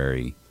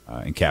January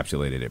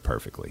encapsulated it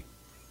perfectly.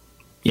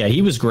 Yeah,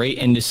 he was great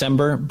in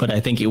December, but I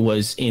think it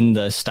was in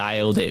the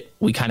style that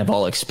we kind of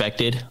all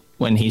expected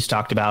when he's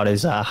talked about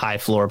as a high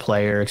floor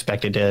player,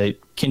 expected to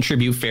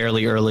contribute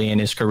fairly early in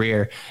his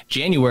career.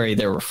 January,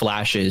 there were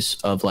flashes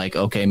of like,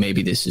 okay,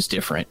 maybe this is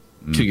different,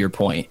 to your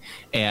point.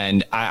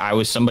 And I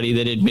was somebody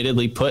that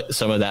admittedly put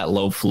some of that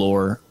low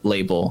floor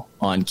label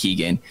on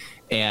Keegan.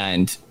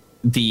 And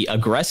the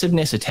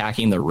aggressiveness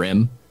attacking the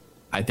rim,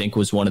 I think,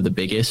 was one of the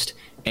biggest.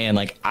 And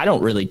like, I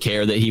don't really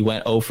care that he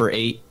went 0 for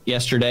 8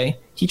 yesterday.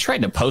 He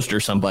tried to poster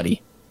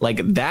somebody. Like,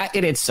 that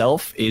in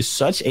itself is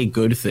such a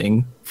good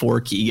thing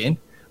for Keegan.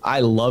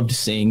 I loved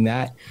seeing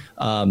that.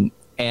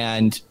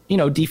 And,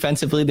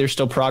 defensively, there's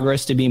still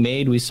progress to be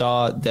made. We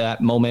saw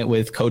that moment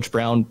with Coach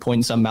Brown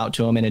pointing something out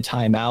to him in a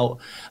timeout.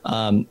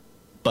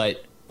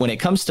 But when it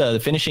comes to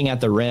finishing at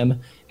the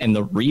rim and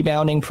the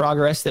rebounding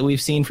progress that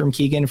we've seen from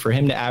Keegan, for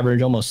him to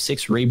average almost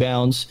 6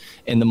 rebounds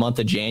in the month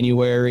of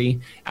January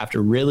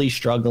after really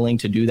struggling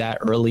to do that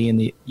early in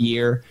the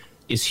year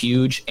is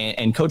huge.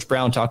 And Coach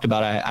Brown talked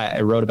about,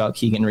 I wrote about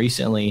Keegan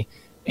recently,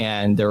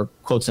 and there were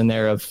quotes in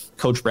there of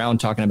Coach Brown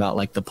talking about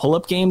like the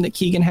pull-up game that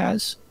Keegan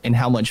has and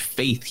how much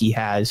faith he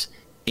has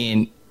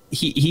in,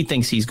 he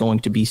thinks he's going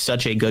to be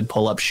such a good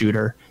pull-up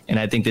shooter. And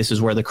I think this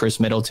is where the Chris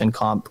Middleton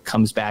comp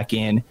comes back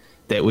in,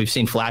 that we've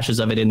seen flashes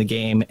of it in the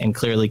game, and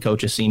clearly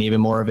coach has seen even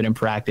more of it in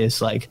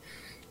practice. Like,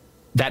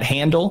 that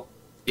handle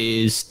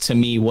is, to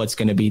me, what's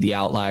going to be the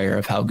outlier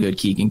of how good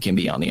Keegan can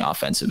be on the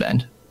offensive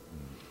end.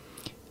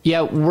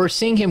 Yeah, we're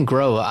seeing him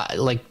grow.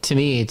 Like, to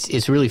me,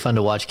 it's really fun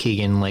to watch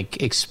Keegan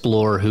like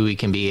explore who he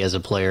can be as a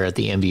player at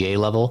the NBA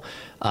level.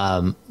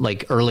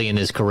 Like, early in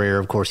his career,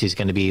 of course, he's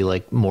going to be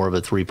like more of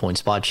a 3-point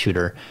spot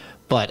shooter.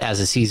 But as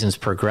the season's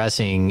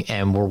progressing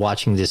and we're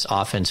watching this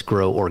offense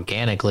grow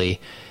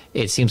organically,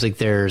 it seems like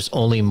there's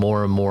only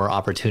more and more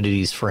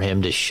opportunities for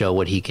him to show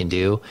what he can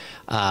do.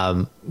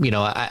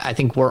 I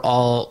think we're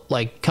all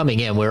like coming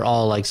in, we're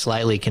all like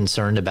slightly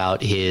concerned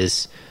about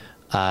his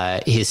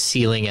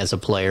ceiling as a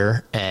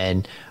player.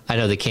 And I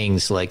know the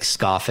Kings like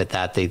scoff at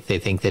that. They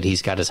think that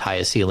he's got as high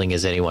a ceiling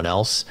as anyone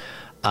else.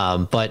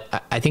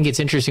 But I think it's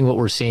interesting what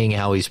we're seeing,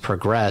 how he's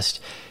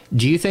progressed.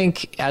 Do you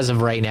think as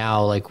of right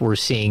now, like, we're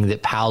seeing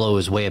that Paolo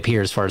is way up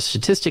here as far as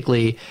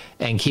statistically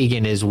and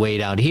Keegan is way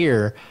down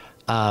here?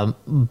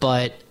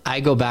 But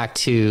I go back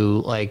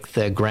to like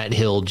the Grant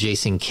Hill,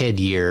 Jason Kidd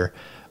year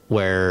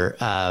where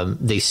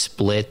they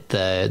split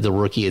the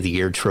Rookie of the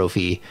Year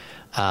trophy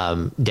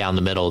down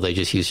the middle. They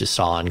just used a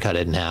saw and cut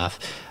it in half.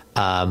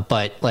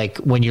 But like,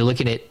 when you're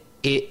looking at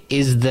it,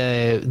 is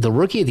the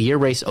Rookie of the Year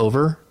race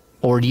over?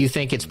 Or do you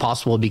think it's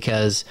possible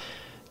because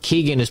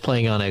Keegan is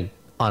playing on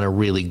a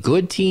really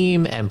good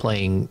team and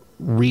playing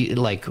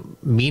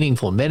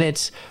meaningful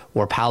minutes,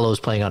 or Paolo's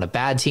playing on a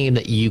bad team,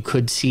 that you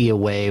could see a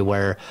way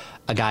where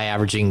a guy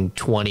averaging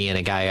 20 and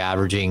a guy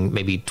averaging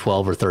maybe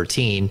 12 or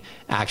 13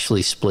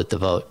 actually split the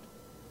vote?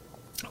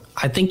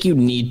 I think you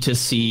need to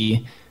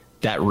see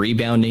that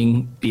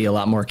rebounding be a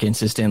lot more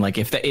consistent. Like,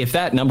 if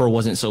that number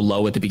wasn't so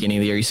low at the beginning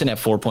of the year, you're sitting at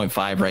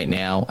 4.5 right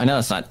now. I know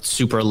it's not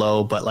super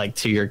low, but like,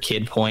 to your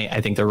Kidd point,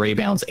 I think the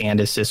rebounds and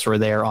assists were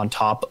there on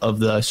top of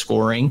the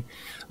scoring.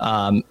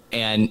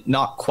 And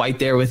not quite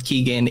there with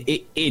Keegan.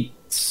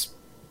 It's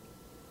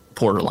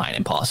borderline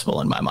impossible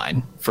in my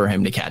mind for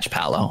him to catch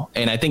Paolo.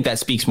 And I think that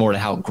speaks more to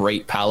how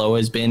great Paolo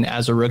has been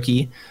as a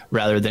rookie,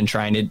 rather than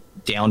trying to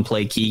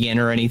downplay Keegan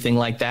or anything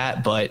like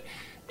that. But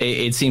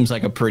it seems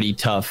like a pretty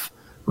tough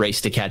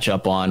race to catch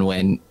up on,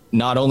 when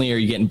not only are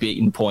you getting beat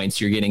in points,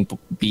 you're getting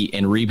beat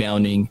in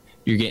rebounding,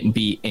 you're getting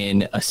beat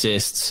in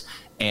assists,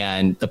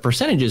 and the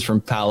percentages from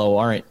Paolo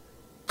aren't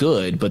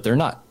good, but they're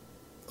not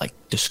like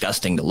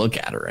disgusting to look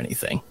at or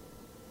anything.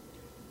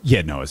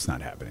 Yeah, no, it's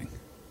not happening.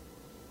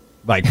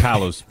 Like,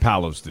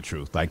 Paolo's the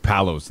truth. Like,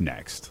 Paolo's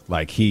next.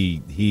 Like,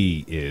 he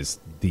is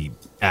the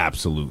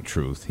absolute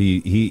truth.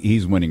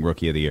 He's winning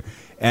Rookie of the Year.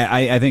 And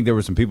I think there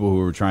were some people who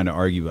were trying to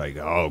argue like,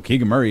 oh,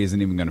 Keegan Murray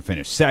isn't even going to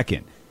finish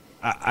second.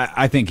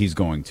 I think he's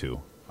going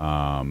to.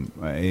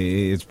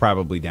 It's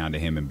probably down to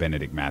him and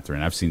Benedict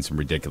Mathurin. I've seen some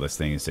ridiculous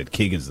things that said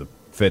Keegan's the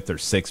 5th or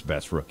 6th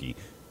best rookie,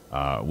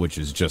 which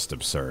is just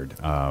absurd.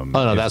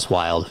 That's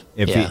wild.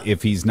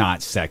 If he's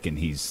not second,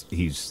 he's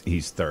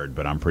third,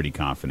 but I'm pretty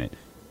confident.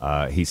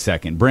 he's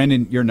second.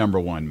 Brendan, you're number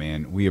one,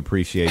 man. We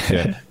appreciate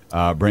you.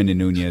 Brendan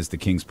Nunez, the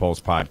King's Pulse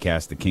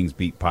podcast, the King's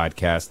Beat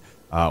podcast.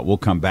 We'll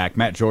come back.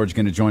 Matt George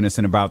going to join us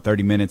in about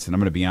 30 minutes, and I'm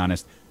going to be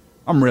honest,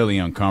 I'm really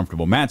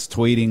uncomfortable. Matt's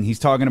tweeting. He's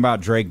talking about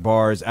Drake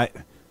bars. I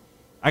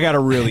got a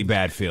really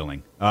bad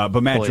feeling.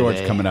 But Matt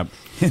George coming up.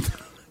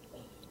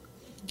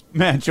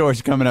 Matt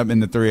George coming up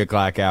in the 3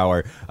 o'clock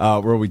hour.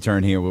 We'll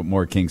return here with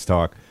more Kings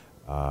Talk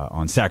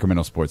on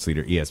Sacramento Sports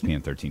Leader,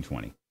 ESPN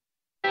 1320.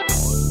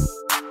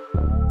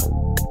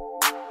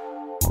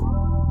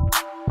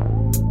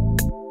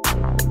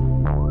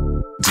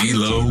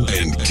 D'Lo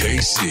and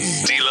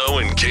KC. D'Lo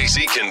and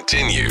KC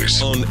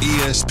continues on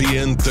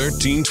ESPN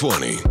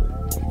 1320.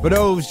 For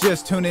those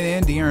just tuning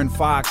in, De'Aaron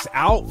Fox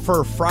out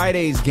for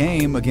Friday's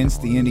game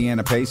against the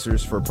Indiana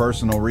Pacers for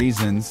personal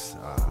reasons.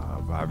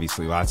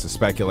 Obviously, lots of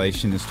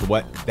speculation as to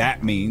what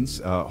that means.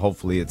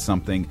 Hopefully, it's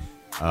something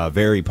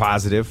very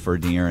positive for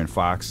De'Aaron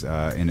Fox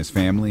and his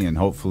family, and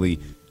hopefully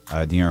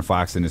De'Aaron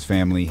Fox and his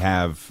family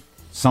have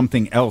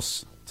something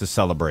else to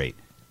celebrate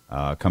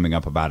coming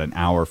up about an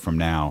hour from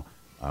now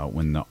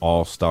when the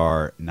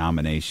All-Star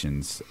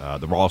nominations,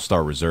 the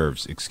All-Star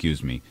reserves,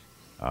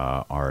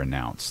 are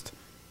announced.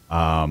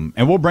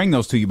 And we'll bring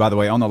those to you, by the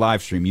way, on the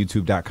live stream,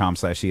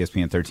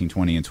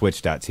 youtube.com/ESPN1320 and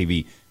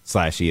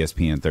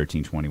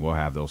twitch.tv/ESPN1320. We'll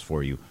have those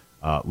for you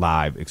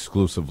live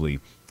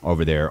exclusively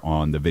over there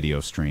on the video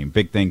stream.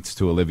 Big thanks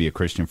to Olivia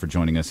Christian for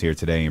joining us here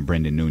today, and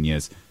Brendan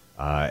Nunez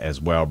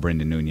as well.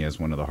 Brendan Nunez,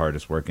 one of the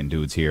hardest working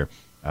dudes here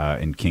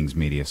in Kings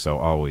Media, so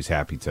always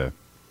happy to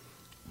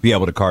be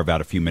able to carve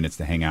out a few minutes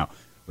to hang out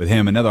with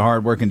him. Another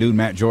hard-working dude,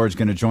 Matt George,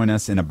 going to join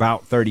us in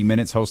about 30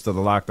 minutes, host of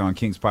the Locked On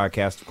Kings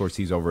podcast. Of course,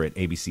 he's over at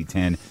ABC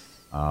 10.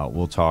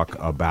 We'll talk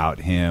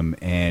about him.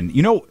 And,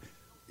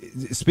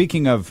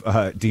 speaking of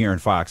De'Aaron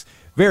Fox,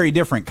 very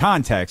different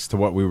context to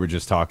what we were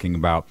just talking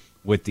about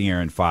with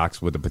De'Aaron Fox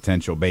with a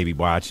potential baby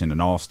watch and an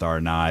all-star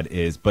nod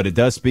but it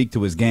does speak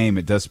to his game.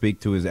 It does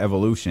speak to his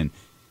evolution.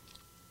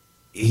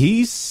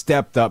 He's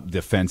stepped up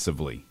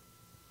defensively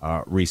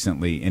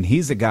recently, and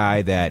he's a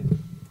guy that,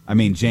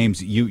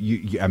 James,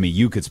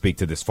 you could speak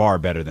to this far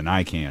better than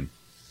I can.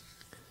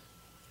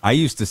 I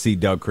used to see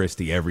Doug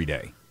Christie every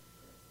day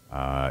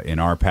in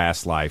our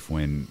past life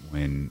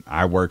when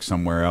I worked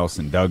somewhere else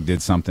and Doug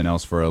did something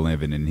else for a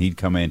living, and he'd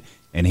come in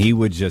and he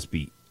would just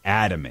be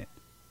adamant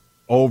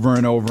over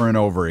and over and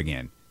over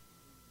again.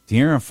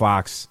 De'Aaron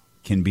Fox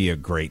can be a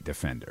great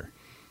defender.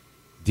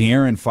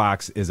 De'Aaron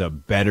Fox is a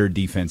better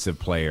defensive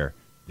player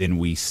than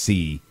we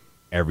see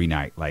every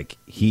night. Like,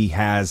 he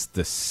has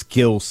the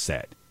skill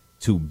set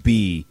to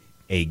be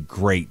a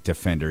great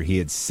defender. He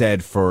had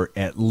said for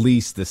at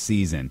least the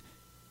season,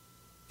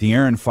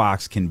 De'Aaron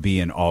Fox can be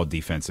an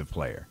all-defensive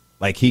player.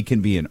 Like, he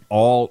can be an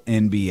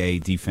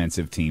all-NBA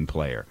defensive team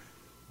player.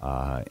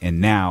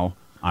 And now,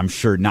 I'm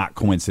sure not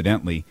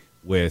coincidentally,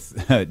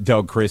 with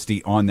Doug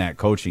Christie on that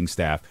coaching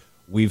staff,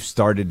 we've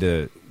started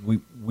to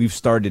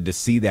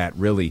see that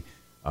really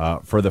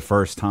for the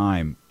first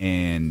time.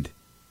 And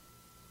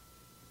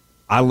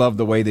I love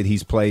the way that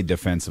he's played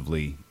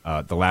defensively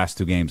the last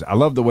two games. I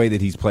love the way that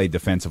he's played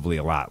defensively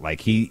a lot.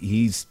 Like,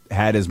 he's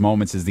had his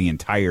moments as the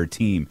entire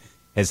team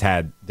has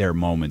had their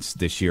moments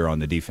this year on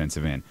the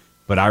defensive end.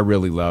 But I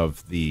really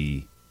love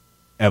the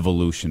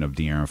evolution of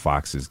De'Aaron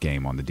Fox's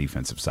game on the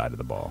defensive side of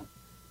the ball.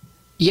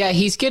 Yeah,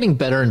 he's getting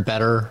better and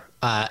better.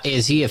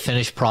 Is he a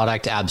finished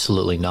product?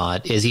 Absolutely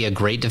not. Is he a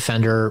great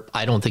defender?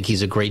 I don't think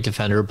he's a great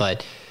defender,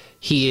 but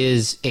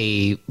he's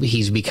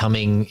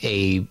becoming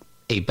a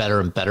better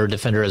and better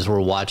defender as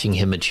we're watching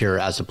him mature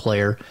as a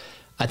player.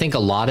 I think a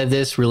lot of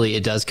this really,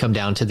 it does come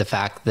down to the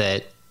fact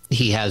that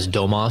he has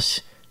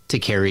Domas to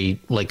carry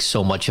like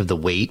so much of the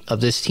weight of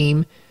this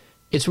team.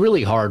 It's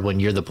really hard when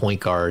you're the point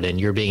guard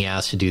and you're being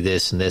asked to do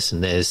this and this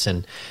and this.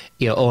 And,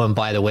 and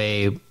by the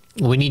way,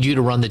 we need you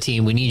to run the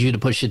team. We need you to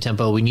push the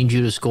tempo. We need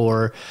you to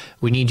score.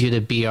 We need you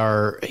to be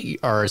our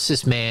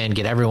assist man,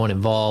 get everyone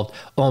involved.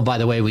 Oh, and by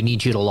the way, we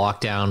need you to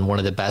lock down one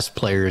of the best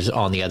players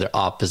on the other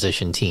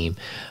opposition team.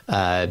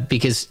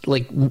 Because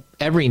like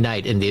every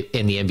night in the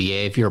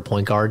NBA, if you're a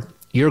point guard,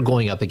 you're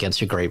going up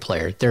against a great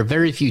player. There are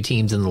very few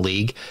teams in the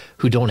league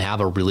who don't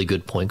have a really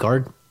good point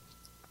guard.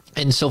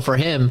 And so for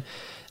him,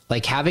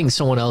 like having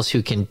someone else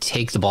who can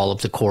take the ball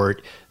up the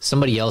court,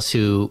 somebody else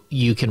who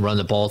you can run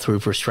the ball through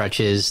for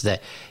stretches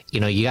that,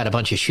 you got a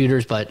bunch of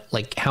shooters, but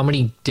like how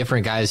many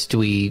different guys do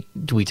we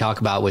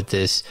talk about with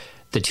the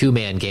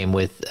 2-man game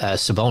with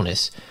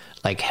Sabonis?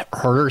 Like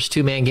Herter's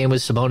 2-man game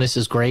with Sabonis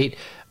is great.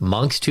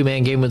 Monk's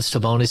 2-man game with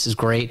Sabonis is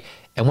great.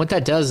 And what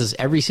that does is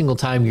every single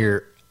time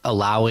you're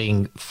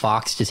allowing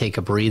Fox to take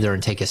a breather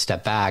and take a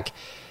step back,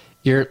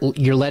 you're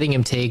letting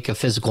him take a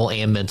physical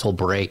and mental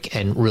break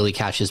and really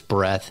catch his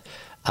breath.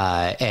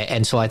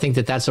 And so I think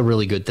that that's a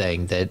really good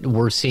thing that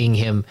we're seeing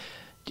him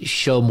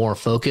show more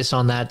focus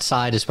on that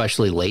side,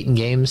 especially late in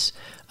games.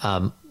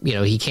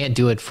 He can't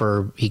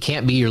he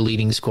can't be your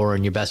leading scorer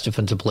and your best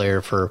defensive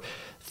player for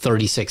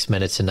 36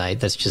 minutes a night.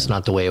 That's just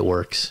not the way it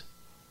works.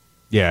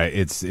 Yeah,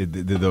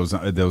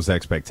 those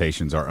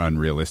expectations are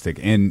unrealistic.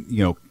 And,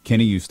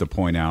 Kenny used to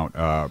point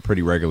out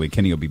pretty regularly,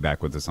 Kenny will be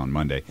back with us on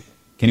Monday.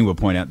 Kenny will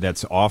point out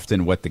that's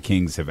often what the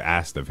Kings have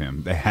asked of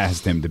him. They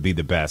asked him to be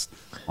the best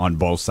on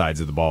both sides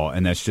of the ball,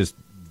 and that's just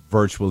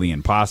virtually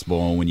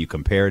impossible. And when you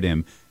compared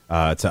him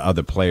to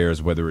other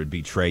players, whether it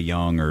be Trae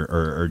Young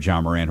or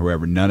John Morant,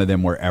 whoever, none of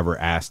them were ever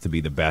asked to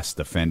be the best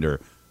defender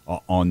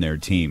on their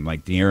team.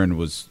 Like, De'Aaron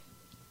was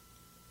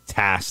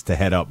tasked to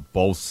head up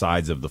both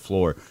sides of the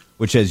floor,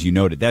 which, as you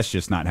noted, that's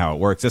just not how it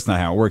works. That's not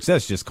how it works.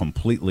 That's just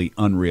completely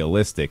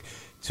unrealistic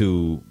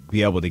to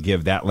be able to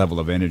give that level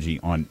of energy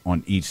on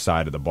each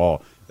side of the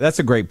ball. That's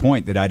a great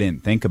point that I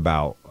didn't think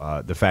about,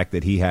 the fact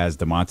that he has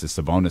Domantas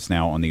Sabonis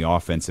now on the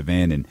offensive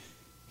end, and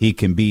he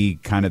can be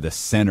kind of the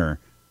center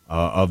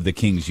of the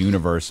Kings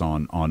universe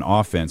on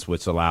offense,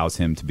 which allows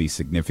him to be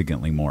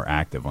significantly more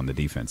active on the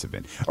defensive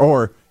end.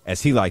 Or,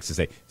 as he likes to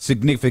say,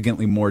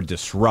 significantly more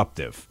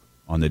disruptive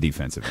on the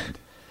defensive end.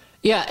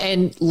 Yeah,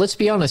 and let's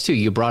be honest, too.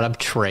 You brought up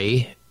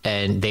Trae,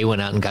 and they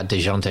went out and got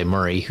DeJounte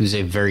Murray, who's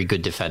a very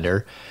good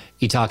defender.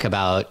 You talk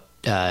about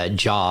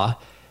Ja,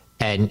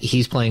 and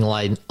he's playing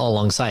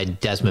alongside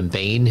Desmond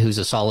Bane, who's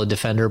a solid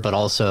defender, but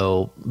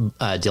also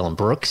Dylan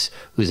Brooks,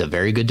 who's a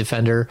very good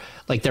defender.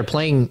 Like, they're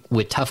playing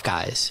with tough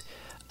guys.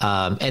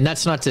 And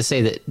that's not to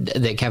say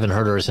that Kevin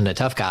Huerter isn't a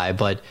tough guy,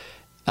 but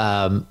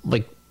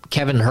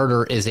Kevin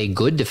Huerter is a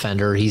good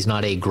defender. He's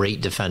not a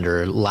great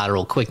defender,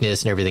 lateral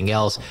quickness and everything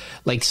else.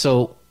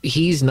 So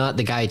he's not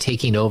the guy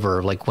taking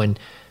over. Like, when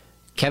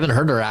Kevin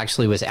Huerter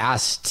actually was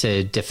asked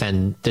to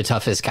defend the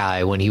toughest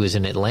guy when he was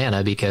in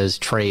Atlanta, because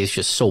Trae is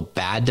just so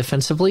bad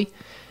defensively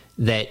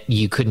that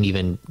you couldn't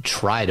even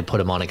try to put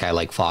him on a guy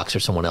like Fox or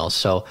someone else.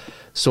 So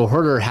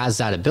Huerter has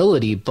that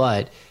ability,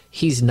 but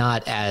he's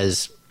not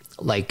as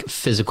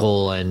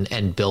physical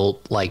and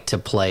built to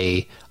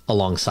play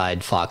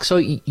alongside Fox. So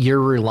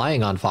you're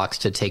relying on Fox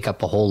to take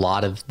up a whole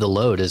lot of the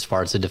load as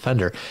far as the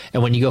defender.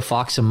 And when you go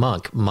Fox and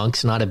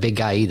Monk's not a big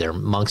guy either.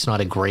 Monk's not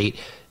a great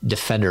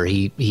defender.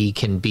 He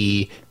can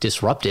be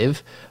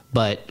disruptive,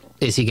 but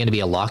is he going to be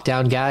a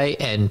lockdown guy?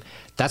 And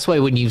that's why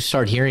when you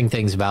start hearing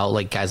things about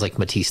guys like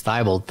Matisse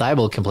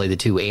Thybulle can play the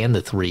 2 and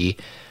the 3.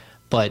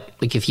 But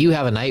if you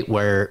have a night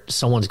where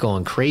someone's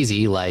going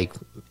crazy, like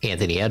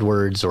Anthony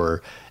Edwards,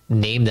 or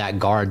name that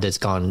guard that's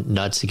gone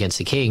nuts against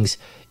the Kings,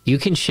 you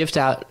can shift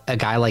out a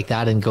guy like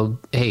that and go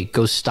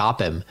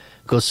stop him,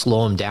 go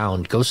slow him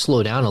down, go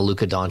slow down a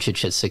Luka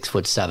Doncic at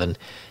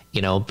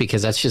 6'7",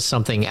 because that's just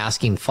something.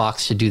 Asking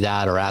Fox to do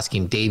that or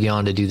asking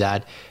Davion to do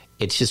that,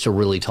 it's just a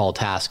really tall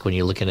task when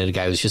you're looking at a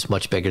guy who's just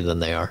much bigger than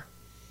they are.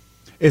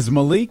 Is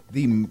Malik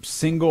the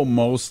single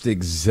most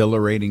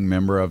exhilarating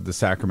member of the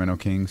Sacramento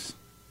Kings?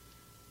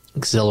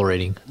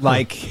 Exhilarating.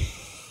 When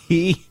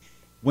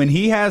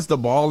he has the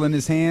ball in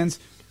his hands,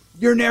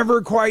 you're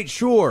never quite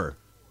sure.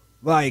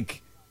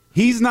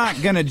 He's not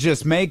going to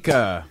just make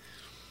a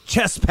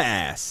chest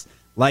pass.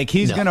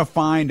 He's going to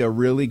find a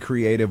really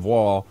creative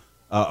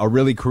a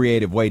really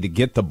creative way to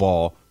get the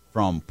ball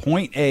from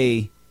point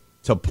A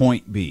to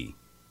point B.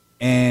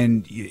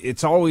 And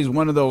it's always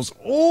one of those,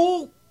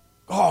 he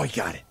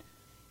got it.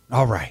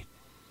 All right.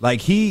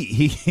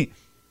 He's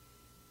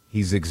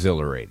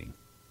exhilarating.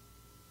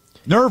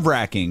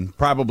 Nerve-wracking,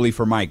 probably,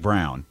 for Mike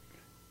Brown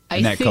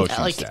and that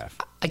coaching staff.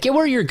 I get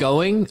where you're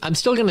going. I'm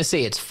still going to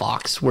say it's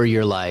Fox, where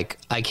you're like,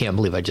 I can't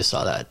believe I just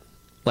saw that.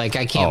 I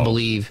can't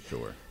believe.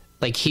 Sure.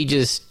 He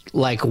just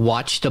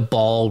watched a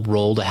ball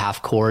roll to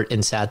half court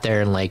and sat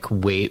there and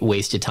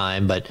wasted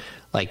time, but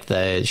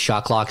the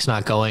shot clock's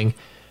not going,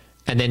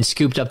 and then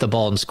scooped up the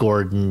ball and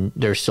scored, and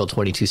there's still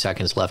 22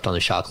 seconds left on the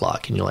shot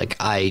clock, and you're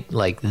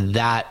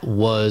that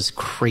was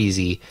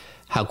crazy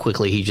how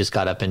quickly he just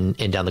got up and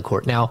down the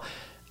court. Now,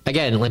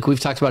 again, we've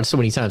talked about it so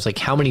many times,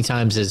 how many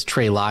times has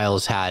Trey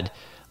Lyles had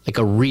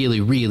a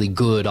really, really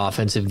good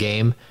offensive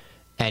game,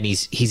 and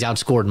he's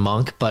outscored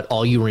Monk, but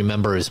all you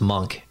remember is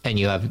Monk, and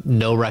you have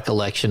no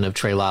recollection of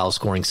Trey Lyles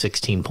scoring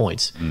 16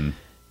 points.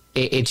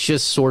 It's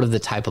just sort of the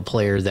type of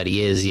player that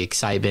he is, the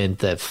excitement,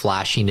 the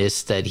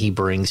flashiness that he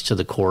brings to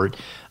the court.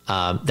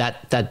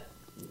 That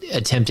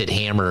attempted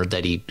hammer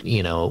that he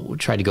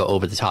tried to go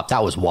over the top,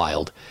 that was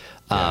wild.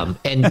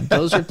 And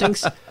those are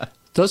things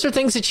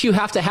that you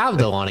have to have,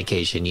 though, on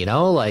occasion.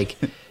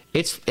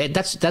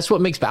 That's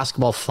what makes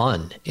basketball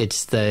fun.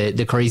 It's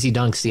the crazy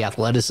dunks, the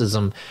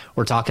athleticism.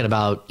 We're talking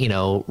about,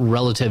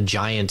 relative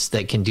giants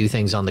that can do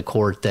things on the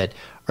court that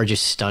are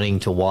just stunning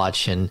to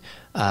watch. And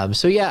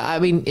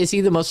is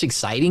he the most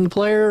exciting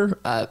player?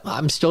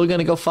 I'm still going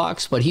to go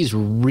Fox, but he's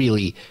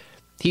really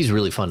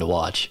fun to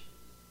watch.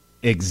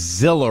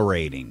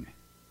 Exhilarating.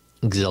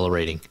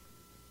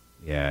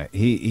 Yeah,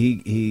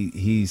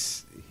 he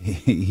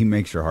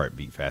makes your heart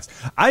beat fast.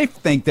 I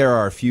think there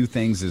are a few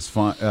things as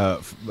fun,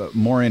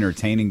 more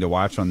entertaining to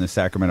watch on this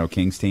Sacramento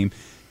Kings team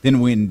than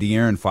when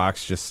De'Aaron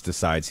Fox just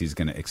decides he's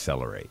going to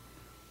accelerate.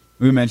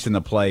 We mentioned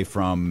the play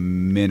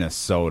from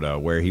Minnesota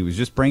where he was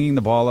just bringing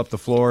the ball up the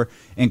floor,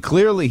 and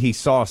clearly he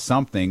saw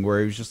something where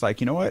he was just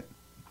like, you know what?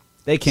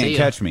 They can't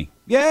catch me.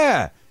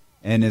 Yeah.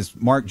 And as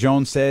Mark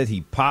Jones said,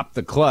 he popped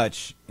the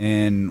clutch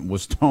and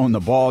was throwing the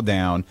ball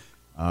down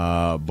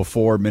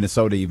before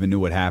Minnesota even knew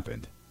what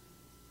happened.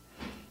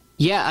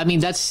 Yeah, I mean,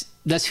 that's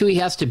who he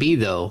has to be,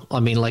 though. I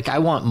mean, like, I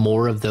want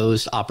more of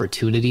those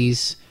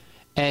opportunities.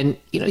 And,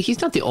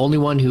 he's not the only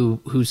one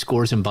who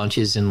scores in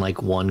bunches in,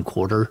 like, one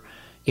quarter.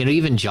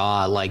 Even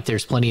Ja, like,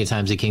 there's plenty of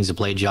times the Kings have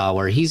played Ja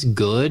where he's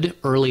good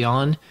early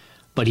on,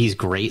 but he's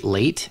great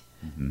late.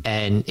 Mm-hmm.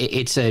 And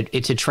it's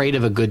a trait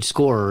of a good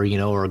scorer,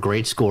 or a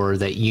great scorer,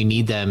 that you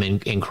need them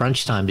in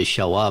crunch time to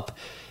show up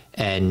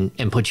and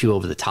put you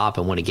over the top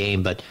and win a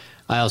game. But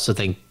I also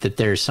think that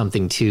there's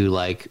something to,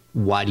 like,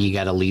 why do you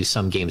got to leave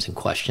some games in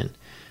question?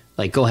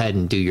 Like, go ahead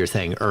and do your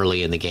thing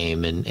early in the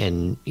game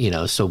and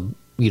so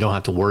you don't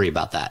have to worry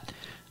about that.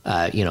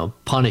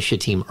 Punish a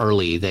team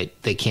early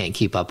that they can't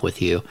keep up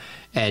with you.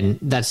 And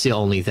that's the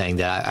only thing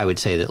that I would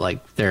say that,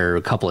 like, there are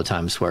a couple of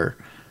times where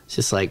it's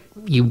just like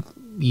you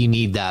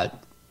need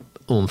that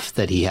oomph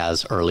that he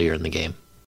has earlier in the game.